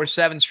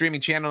 24/7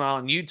 streaming channel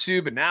on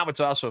YouTube, and now it's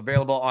also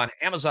available on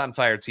Amazon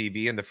Fire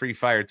TV and the free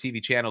Fire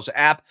TV channels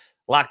app.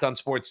 Locked On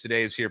Sports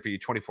Today is here for you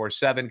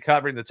 24/7,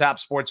 covering the top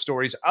sports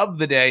stories of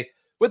the day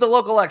with the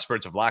local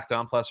experts of Locked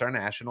On, plus our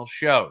national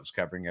shows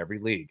covering every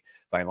league.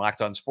 Find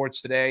Locked On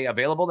Sports Today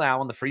available now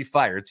on the free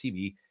Fire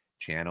TV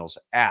channels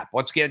app.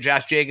 Once again,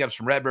 Josh Jacobs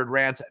from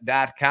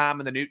RedbirdRants.com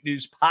and the Newt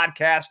News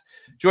Podcast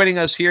joining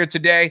us here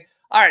today.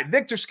 All right,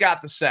 Victor Scott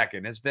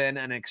II has been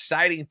an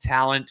exciting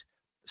talent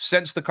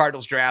since the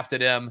Cardinals drafted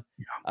him.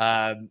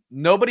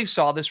 Nobody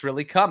saw this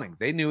really coming.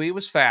 They knew he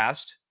was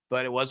fast,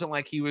 but it wasn't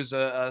like he was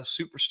a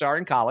superstar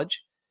in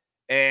college.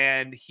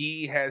 And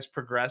he has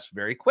progressed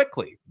very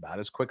quickly, about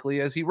as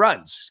quickly as he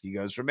runs. He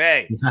goes from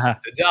A to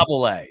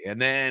double A.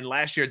 And then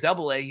last year,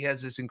 double A, he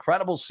has this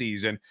incredible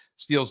season,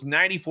 steals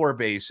 94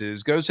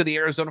 bases, goes to the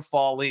Arizona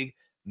Fall League.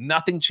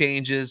 Nothing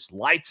changes,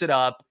 lights it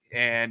up,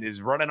 and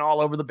is running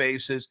all over the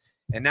bases.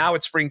 And now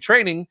it's spring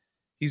training.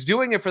 He's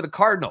doing it for the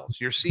Cardinals.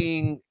 You're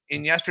seeing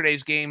in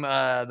yesterday's game,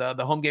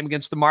 the home game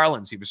against the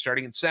Marlins, he was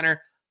starting in center,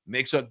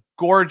 makes a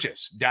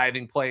gorgeous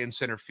diving play in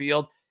center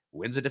field,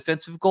 wins a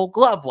defensive gold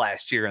glove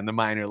last year in the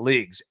minor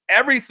leagues.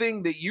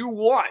 Everything that you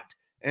want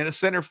in a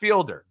center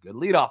fielder, good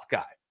leadoff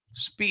guy,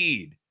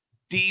 speed,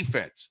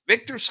 defense.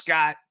 Victor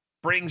Scott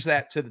brings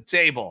that to the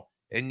table.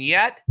 And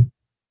yet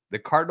the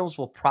Cardinals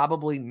will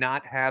probably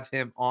not have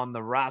him on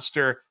the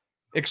roster.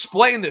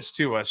 Explain this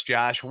to us,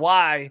 Josh.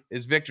 Why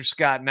is Victor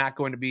Scott not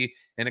going to be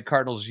in a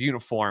Cardinals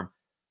uniform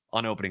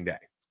on opening day?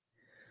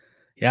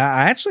 Yeah,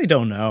 I actually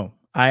don't know.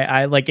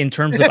 I like in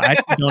terms of I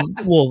don't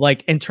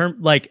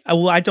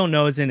I don't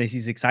know as in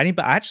he's exciting,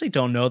 but I actually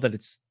don't know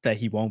that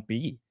he won't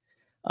be.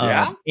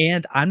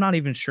 And I'm not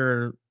even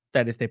sure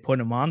that if they put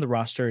him on the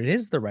roster, it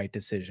is the right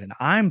decision.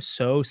 I'm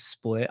so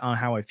split on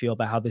how I feel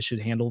about how they should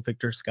handle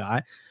Victor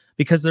Scott,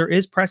 because there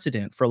is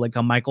precedent for like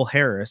a Michael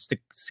Harris to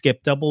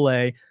skip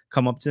AA,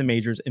 come up to the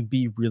majors and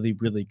be really,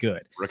 really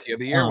good. Rookie of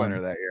the year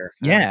winner that year.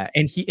 Yeah.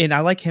 And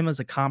I like him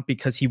as a comp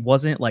because he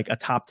wasn't like a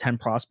top 10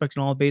 prospect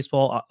in all of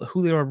baseball.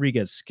 Julio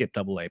Rodriguez skipped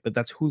AA, but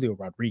that's Julio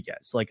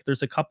Rodriguez. Like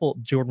there's a couple,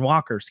 Jordan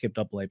Walker skipped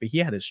AA, but he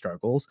had his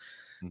struggles.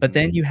 But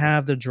then you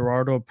have the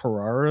Gerardo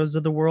Pereiras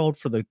of the world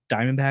for the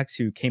Diamondbacks,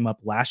 who came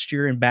up last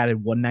year and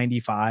batted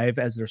 195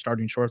 as their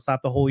starting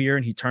shortstop the whole year.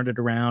 And he turned it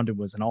around and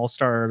was an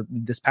all-star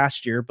this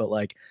past year. But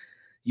like,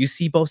 you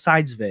see both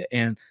sides of it.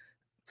 And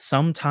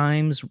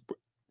sometimes,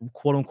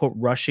 quote unquote,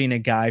 rushing a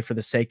guy for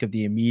the sake of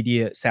the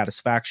immediate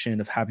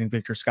satisfaction of having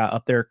Victor Scott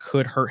up there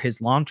could hurt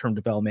his long-term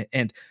development.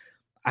 And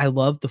I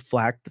love the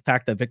fact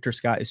that Victor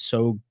Scott is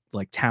so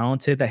like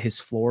talented, that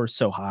his floor is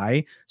so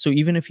high. So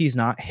even if he's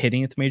not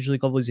hitting at the major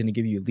league level, he's going to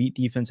give you elite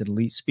defense and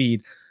elite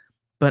speed.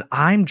 But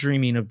I'm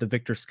dreaming of the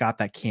Victor Scott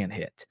that can't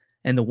hit,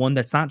 and the one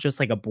that's not just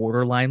like a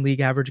borderline league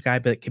average guy,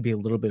 but it could be a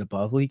little bit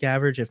above league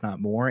average, if not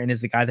more, and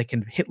is the guy that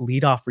can hit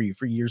leadoff for you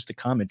for years to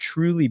come and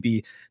truly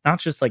be not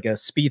just like a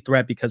speed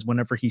threat, because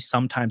whenever he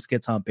sometimes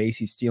gets on base,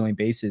 he's stealing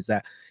bases,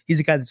 that he's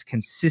a guy that's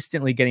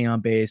consistently getting on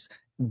base,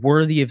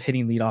 worthy of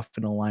hitting leadoff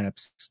in a lineup,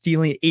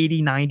 stealing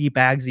 80, 90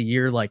 bags a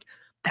year. Like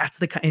that's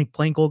the kind,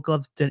 playing gold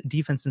glove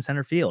defense in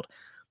center field.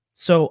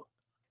 So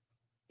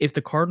if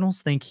the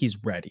Cardinals think he's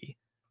ready,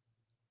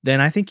 then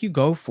I think you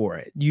go for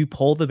it. You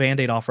pull the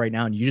Band-Aid off right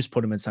now and you just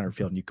put him in center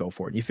field and you go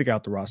for it. You figure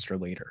out the roster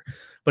later.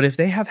 But if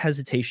they have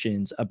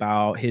hesitations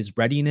about his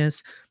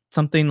readiness,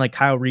 something like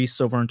Kyle Reese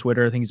over on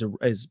Twitter, I think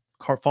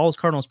follows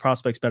Cardinals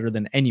prospects better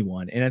than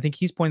anyone. And I think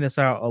he's pointing this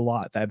out a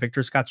lot, that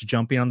Victor Scott's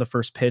jumping on the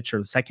first pitch or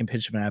the second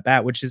pitch of an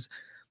at-bat, which is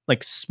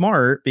like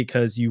smart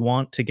because you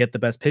want to get the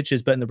best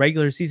pitches. But in the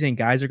regular season,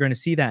 guys are going to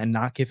see that and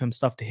not give him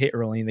stuff to hit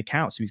early in the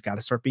count. So he's got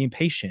to start being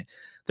patient.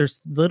 There's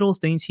little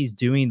things he's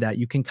doing that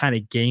you can kind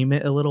of game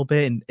it a little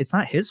bit. And it's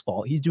not his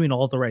fault. He's doing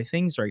all the right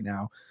things right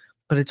now.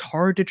 But it's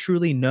hard to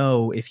truly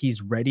know if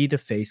he's ready to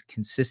face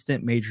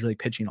consistent major league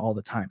pitching all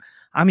the time.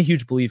 I'm a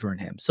huge believer in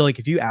him. So like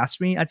if you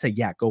asked me, I'd say,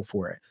 yeah, go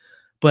for it.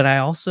 But I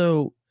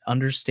also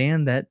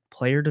understand that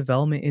player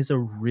development is a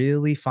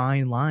really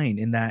fine line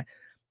in that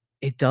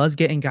it does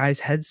get in guys'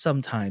 heads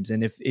sometimes.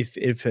 And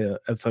if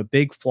a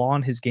big flaw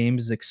in his game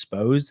is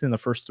exposed in the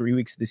first 3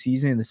 weeks of the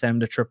season and they send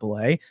him to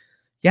AAA,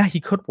 yeah, he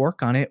could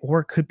work on it,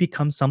 or it could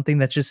become something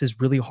that just is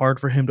really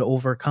hard for him to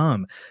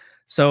overcome.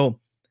 So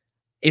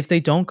if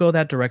they don't go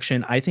that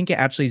direction, I think it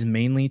actually is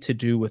mainly to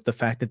do with the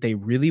fact that they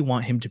really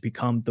want him to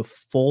become the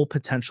full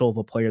potential of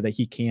a player that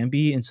he can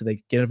be. And so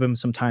they give him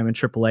some time in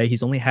AAA.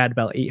 He's only had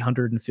about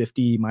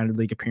 850 minor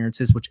league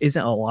appearances, which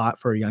isn't a lot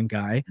for a young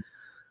guy.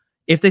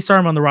 If they start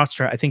him on the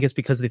roster, I think it's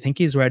because they think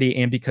he's ready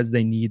and because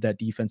they need that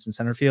defense in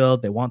center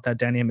field. They want that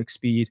dynamic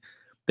speed.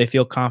 They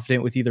feel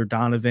confident with either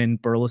Donovan,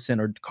 Burleson,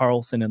 or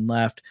Carlson in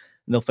left,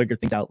 and they'll figure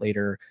things out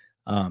later.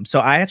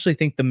 So I actually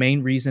think the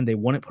main reason they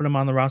wouldn't put him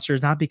on the roster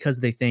is not because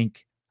they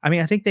think, I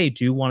mean, I think they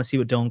do want to see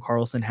what Dylan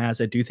Carlson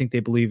has. I do think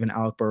they believe in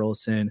Alec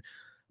Burleson,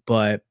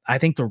 but I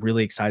think they're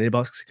really excited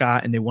about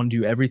Scott and they want to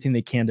do everything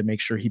they can to make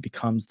sure he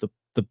becomes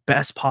the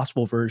best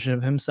possible version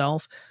of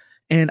himself.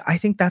 And I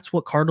think that's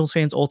what Cardinals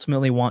fans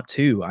ultimately want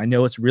too. I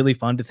know it's really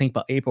fun to think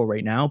about April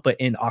right now, but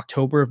in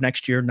October of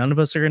next year, none of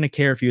us are going to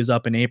care if he was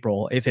up in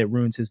April, if it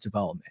ruins his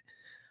development.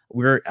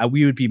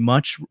 We would be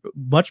much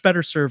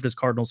better served as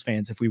Cardinals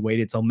fans if we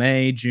waited till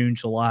May, June,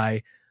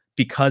 July,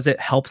 because it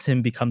helps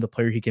him become the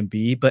player he can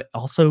be. But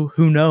also,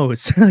 who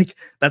knows? Like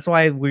that's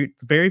why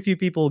very few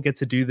people get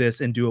to do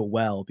this and do it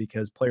well,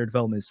 because player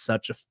development is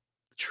such a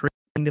tricky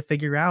thing to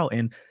figure out.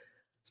 And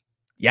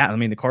yeah, I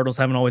mean, the Cardinals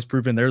haven't always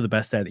proven they're the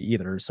best at it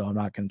either. So I'm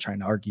not going to try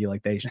and argue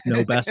like they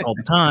know best all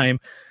the time.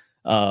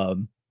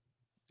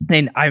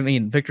 And I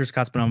mean, Victor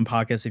Scott's been on the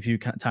podcast a few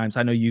times.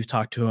 I know you've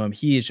talked to him.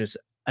 He is just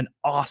an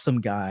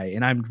awesome guy,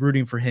 and I'm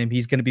rooting for him.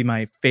 He's going to be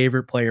my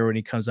favorite player when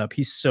he comes up.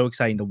 He's so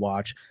exciting to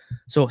watch.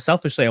 So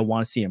selfishly, I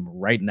want to see him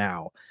right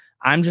now.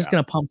 I'm just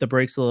going to pump the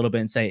brakes a little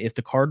bit and say, if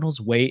the Cardinals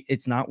wait,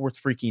 it's not worth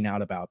freaking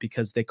out about,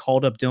 because they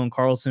called up Dylan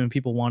Carlson and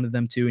people wanted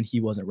them to, and he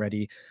wasn't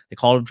ready. They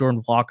called up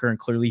Jordan Walker and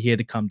clearly he had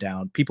to come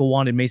down. People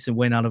wanted Mason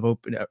Wynn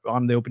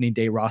on the opening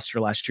day roster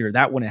last year.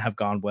 That wouldn't have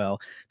gone well.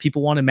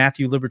 People wanted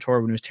Matthew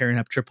Liberatore when he was tearing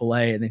up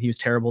AAA and then he was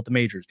terrible at the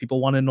majors. People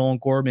wanted Nolan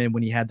Gorman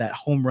when he had that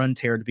home run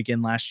tear to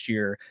begin last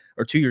year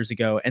or 2 years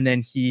ago, and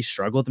then he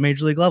struggled at the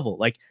major league level.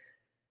 Like,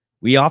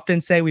 we often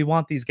say we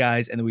want these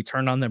guys and then we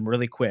turn on them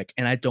really quick.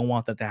 And I don't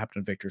want that to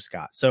happen to Victor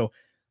Scott. So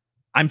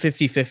I'm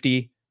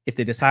 50-50. If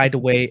they decide to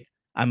wait,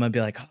 I'm going to be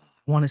like, oh,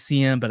 I want to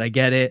see him, but I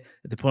get it.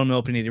 If they put him in the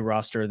opening day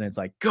roster, then it's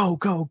like, go,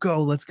 go,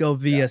 go. Let's go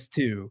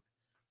VS2.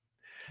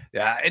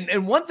 Yeah.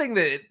 And one thing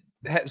that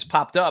has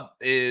popped up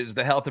is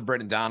the health of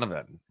Brendan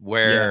Donovan,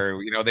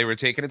 where, you know, they were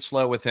taking it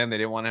slow with him. They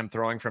didn't want him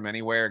throwing from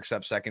anywhere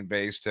except second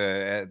base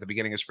at the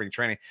beginning of spring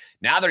training.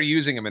 Now they're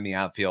using him in the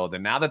outfield.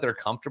 And now that they're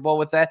comfortable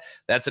with that,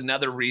 that's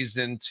another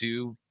reason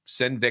to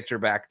send Victor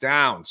back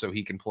down so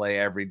he can play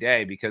every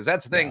day, because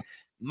that's the thing.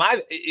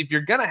 If you're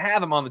going to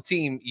have him on the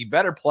team, you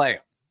better play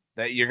him.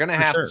 That you're going to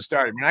have to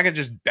start him. You're not going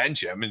to just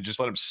bench him and just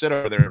let him sit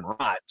over there and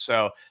rot.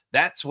 So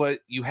that's what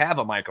you have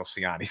a Michael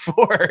Ciani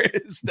for,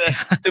 is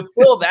to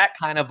fill that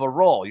kind of a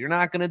role. You're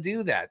not going to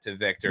do that to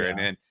Victor. And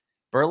then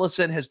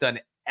Burleson has done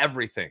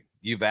everything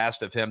you've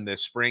asked of him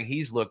this spring.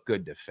 He's looked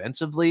good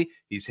defensively.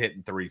 He's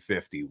hitting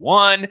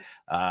 351.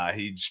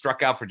 He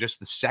struck out for just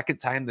the second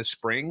time this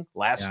spring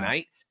last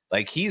night.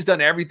 Like, he's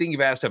done everything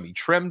you've asked him. He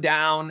trimmed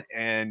down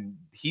and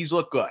he's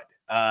looked good.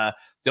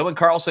 Dylan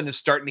Carlson is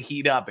starting to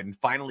heat up and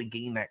finally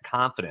gain that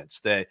confidence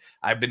that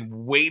I've been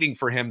waiting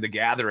for him to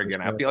gather again.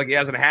 I feel like he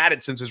hasn't had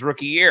it since his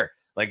rookie year.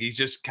 Like, he's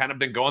just kind of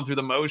been going through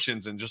the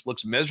motions and just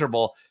looks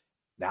miserable.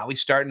 Now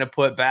he's starting to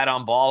put bat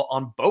on ball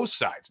on both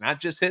sides,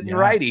 not just hitting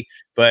righty,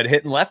 but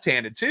hitting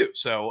left-handed too.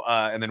 So,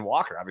 and then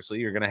Walker, obviously,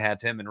 you're going to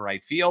have him in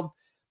right field.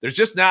 There's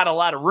just not a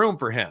lot of room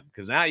for him,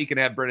 because now you can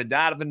have Brendan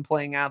Donovan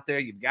playing out there.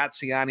 You've got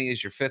Ciani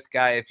as your fifth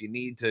guy if you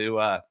need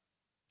to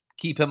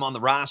keep him on the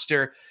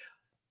roster.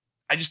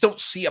 I just don't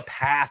see a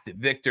path that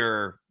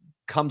Victor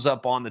comes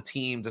up on the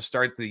team to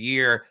start the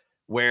year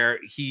where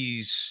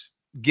he's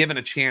given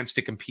a chance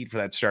to compete for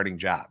that starting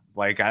job.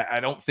 Like, I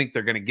don't think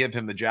they're going to give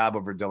him the job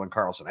over Dylan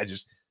Carlson. I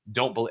just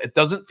don't believe it.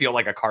 Doesn't feel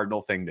like a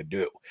Cardinal thing to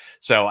do.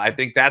 So I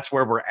think that's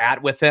where we're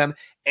at with him.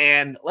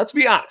 And let's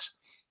be honest,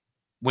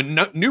 when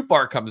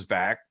Nootbaar comes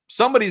back,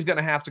 somebody's going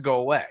to have to go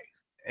away.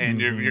 And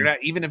you're not,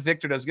 even if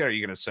Victor does good, are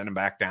you going to send him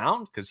back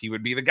down? Because he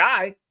would be the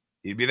guy.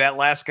 He'd be that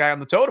last guy on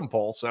the totem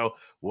pole. So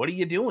what are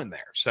you doing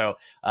there? So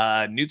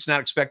Newt's not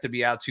expected to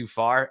be out too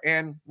far.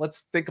 And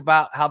let's think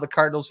about how the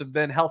Cardinals have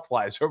been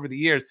health-wise over the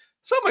years.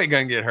 Somebody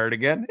going to get hurt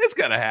again. It's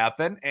going to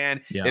happen.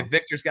 And if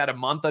Victor's got a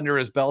month under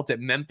his belt at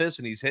Memphis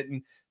and he's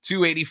hitting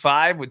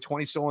 285 with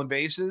 20 stolen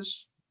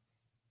bases,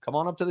 come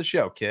on up to the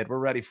show, kid. We're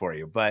ready for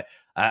you. But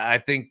I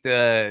think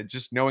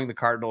just knowing the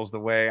Cardinals the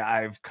way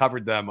I've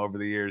covered them over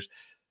the years,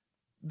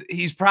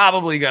 he's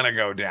probably going to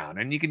go down.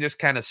 And you can just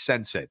kind of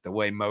sense it the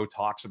way Mo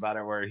talks about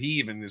it, where he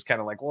even is kind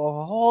of like,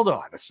 well, hold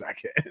on a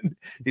second.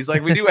 He's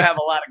like, we do have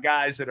a lot of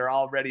guys that are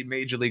already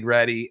major league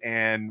ready,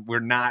 and we're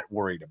not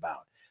worried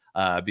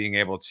about being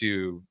able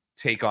to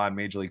take on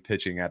major league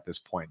pitching at this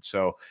point.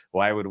 So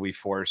why would we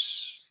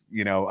force,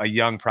 a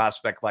young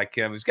prospect like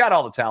him who's got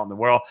all the talent in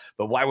the world,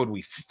 but why would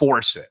we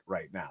force it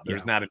right now?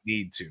 There's not a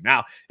need to.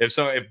 Now, if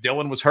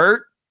Dylan was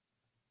hurt,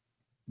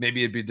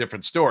 maybe it'd be a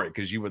different story,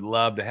 because you would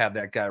love to have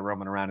that guy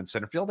roaming around in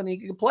center field and he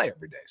can play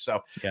every day.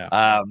 So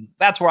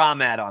that's where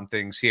I'm at on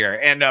things here.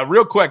 And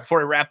real quick, before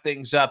we wrap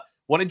things up,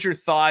 what is your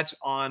thoughts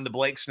on the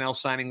Blake Snell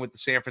signing with the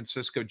San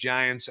Francisco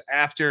Giants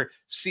after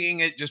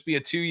seeing it just be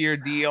a 2-year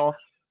deal?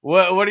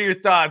 What are your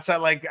thoughts?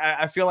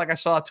 I feel like I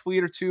saw a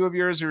tweet or two of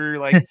yours where you're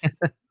like,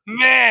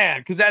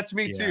 man, because that's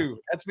me too.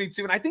 That's me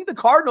too. And I think the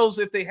Cardinals,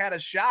 if they had a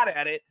shot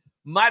at it,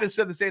 might have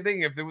said the same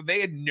thing. If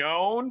they had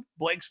known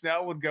Blake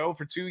Snell would go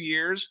for 2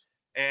 years,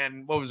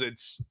 and what was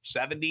it,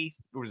 70?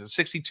 Or was it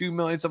 62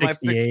 million?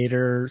 68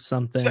 or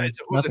something. So it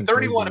was a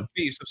 31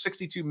 apiece, so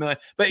 62 million.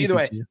 But either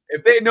way,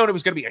 if they had known it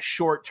was going to be a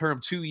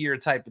short-term 2-year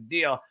type of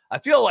deal, I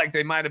feel like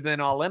they might have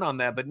been all in on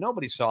that, but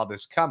nobody saw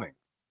this coming.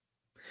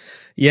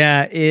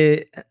 Yeah,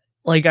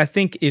 I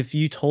think if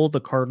you told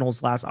the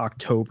Cardinals last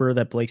October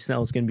that Blake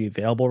Snell is going to be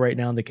available right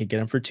now and they could get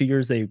him for 2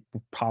 years, they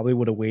probably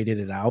would have waited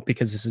it out,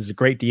 because this is a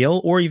great deal,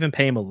 or even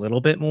pay him a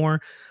little bit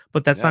more.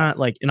 But that's not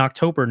in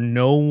October,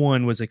 no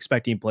one was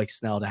expecting Blake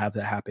Snell to have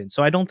that happen.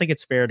 So I don't think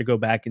it's fair to go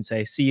back and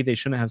say, see, they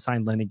shouldn't have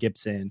signed Lenny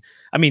Gibson.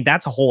 I mean,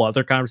 that's a whole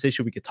other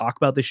conversation. We could talk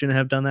about they shouldn't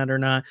have done that or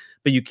not,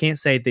 but you can't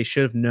say they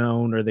should have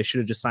known or they should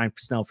have just signed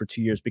Snell for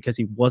 2 years, because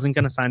he wasn't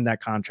going to sign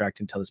that contract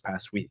until this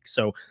past week.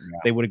 So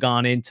they would have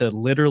gone into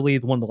literally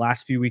one of the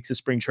last few weeks of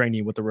spring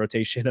training with the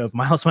rotation of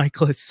Miles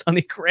Michaelis,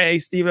 Sonny Gray,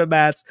 Steven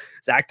Matz,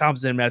 Zach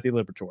Thompson, Matthew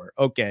Liberatore.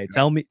 Okay,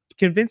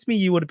 convince me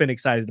you would have been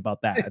excited about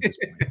that at this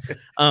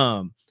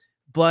point.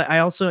 But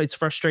it's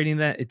frustrating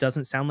that it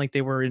doesn't sound like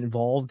they were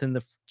involved in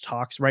the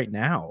talks right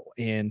now.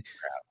 And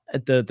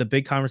the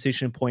big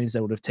conversation point is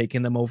that would have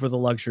taken them over the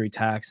luxury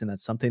tax. And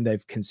that's something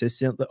they've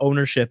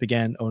ownership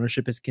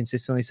has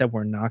consistently said,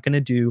 we're not going to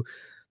do.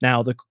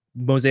 Now, the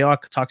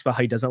Mosaic talks about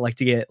how he doesn't like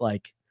to get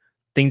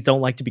things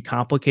don't like to be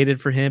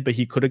complicated for him, but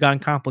he could have gotten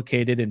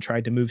complicated and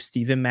tried to move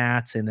Steven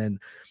Matz and then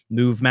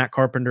move Matt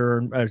Carpenter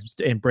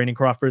and Brandon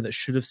Crawford that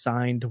should have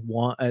signed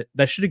one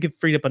that should have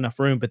freed up enough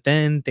room, but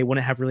then they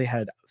wouldn't have really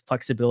had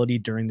flexibility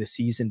during the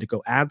season to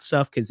go add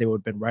stuff, because they would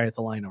have been right at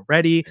the line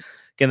already.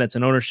 Again, that's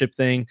an ownership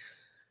thing.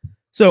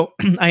 So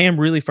I am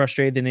really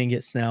frustrated they didn't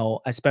get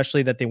Snell,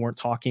 especially that they weren't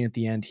talking at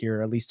the end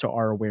here, at least to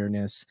our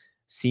awareness.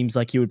 Seems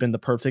like he would have been the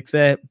perfect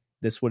fit.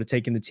 This would have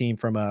taken the team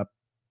from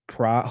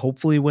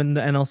hopefully win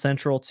the NL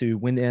Central to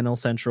win the NL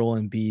Central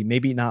and be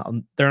maybe not,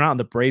 they're not on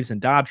the Braves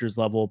and Dodgers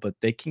level, but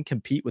they can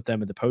compete with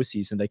them in the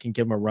postseason. They can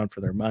give them a run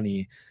for their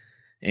money.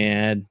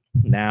 And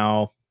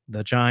now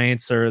the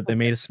Giants they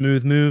made a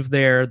smooth move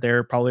there.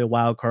 They're probably a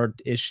wild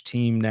card-ish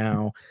team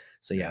now.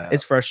 So yeah,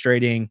 it's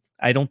frustrating.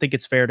 I don't think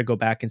it's fair to go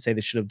back and say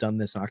they should have done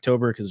this in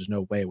October, because there's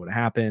no way it would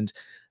have happened.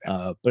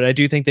 But I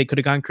do think they could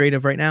have gone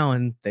creative right now,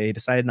 and they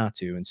decided not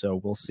to. And so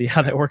we'll see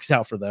how that works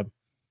out for them.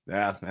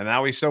 Yeah, and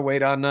now we still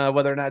wait on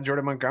whether or not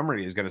Jordan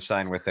Montgomery is going to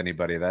sign with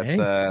anybody. That's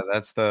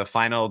the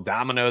final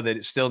domino that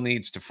it still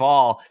needs to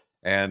fall.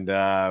 And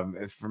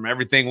from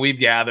everything we've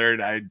gathered,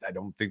 I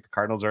don't think the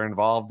Cardinals are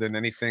involved in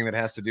anything that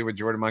has to do with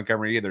Jordan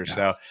Montgomery either. Yeah.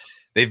 So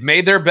they've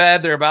made their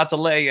bed. They're about to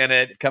lay in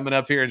it, coming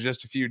up here in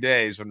just a few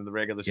days when the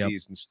regular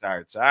season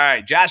starts. All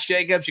right, Josh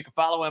Jacobs, you can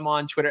follow him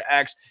on Twitter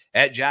X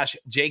at Josh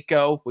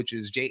Jaco, which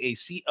is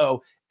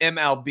JACO.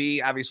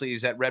 MLB. Obviously,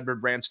 he's at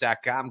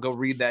redbirdbrands.com. Go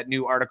read that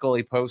new article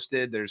he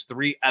posted. There's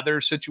 3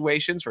 other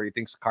situations where he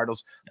thinks the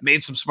Cardinals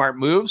made some smart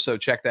moves. So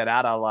check that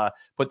out. I'll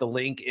put the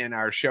link in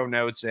our show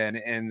notes and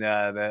in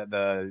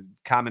the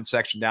comment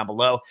section down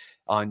below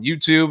on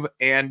YouTube.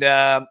 And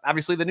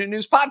obviously the new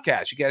news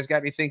podcast. You guys got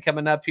anything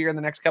coming up here in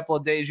the next couple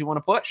of days you want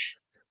to push?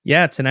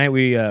 Yeah, tonight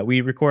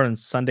we record on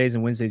Sundays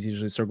and Wednesdays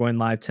usually, so we're going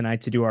live tonight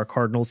to do our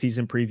Cardinal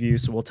season preview.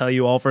 So we'll tell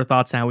you all of our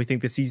thoughts on how we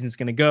think the season's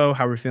going to go,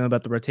 how we're feeling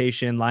about the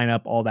rotation,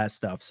 lineup, all that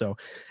stuff. So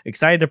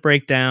excited to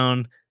break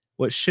down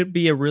what should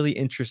be a really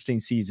interesting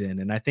season,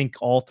 and I think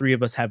all 3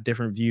 of us have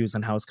different views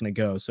on how it's going to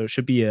go. So it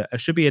should be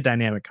a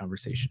dynamic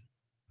conversation.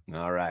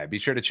 All right. Be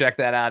sure to check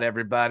that out,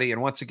 everybody.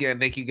 And once again,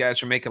 thank you guys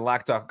for making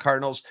Locked On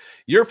Cardinals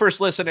your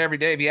first listen every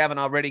day. If you haven't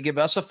already, give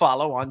us a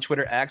follow on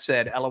Twitter X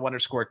at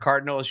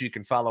 @LO_Cardinals. You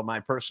can follow my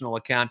personal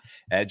account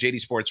at JD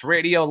Sports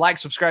Radio. Like,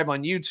 subscribe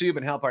on YouTube,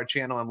 and help our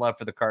channel and love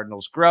for the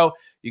Cardinals grow.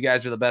 You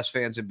guys are the best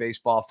fans in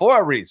baseball for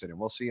a reason. And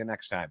we'll see you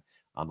next time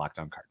on Locked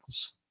On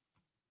Cardinals.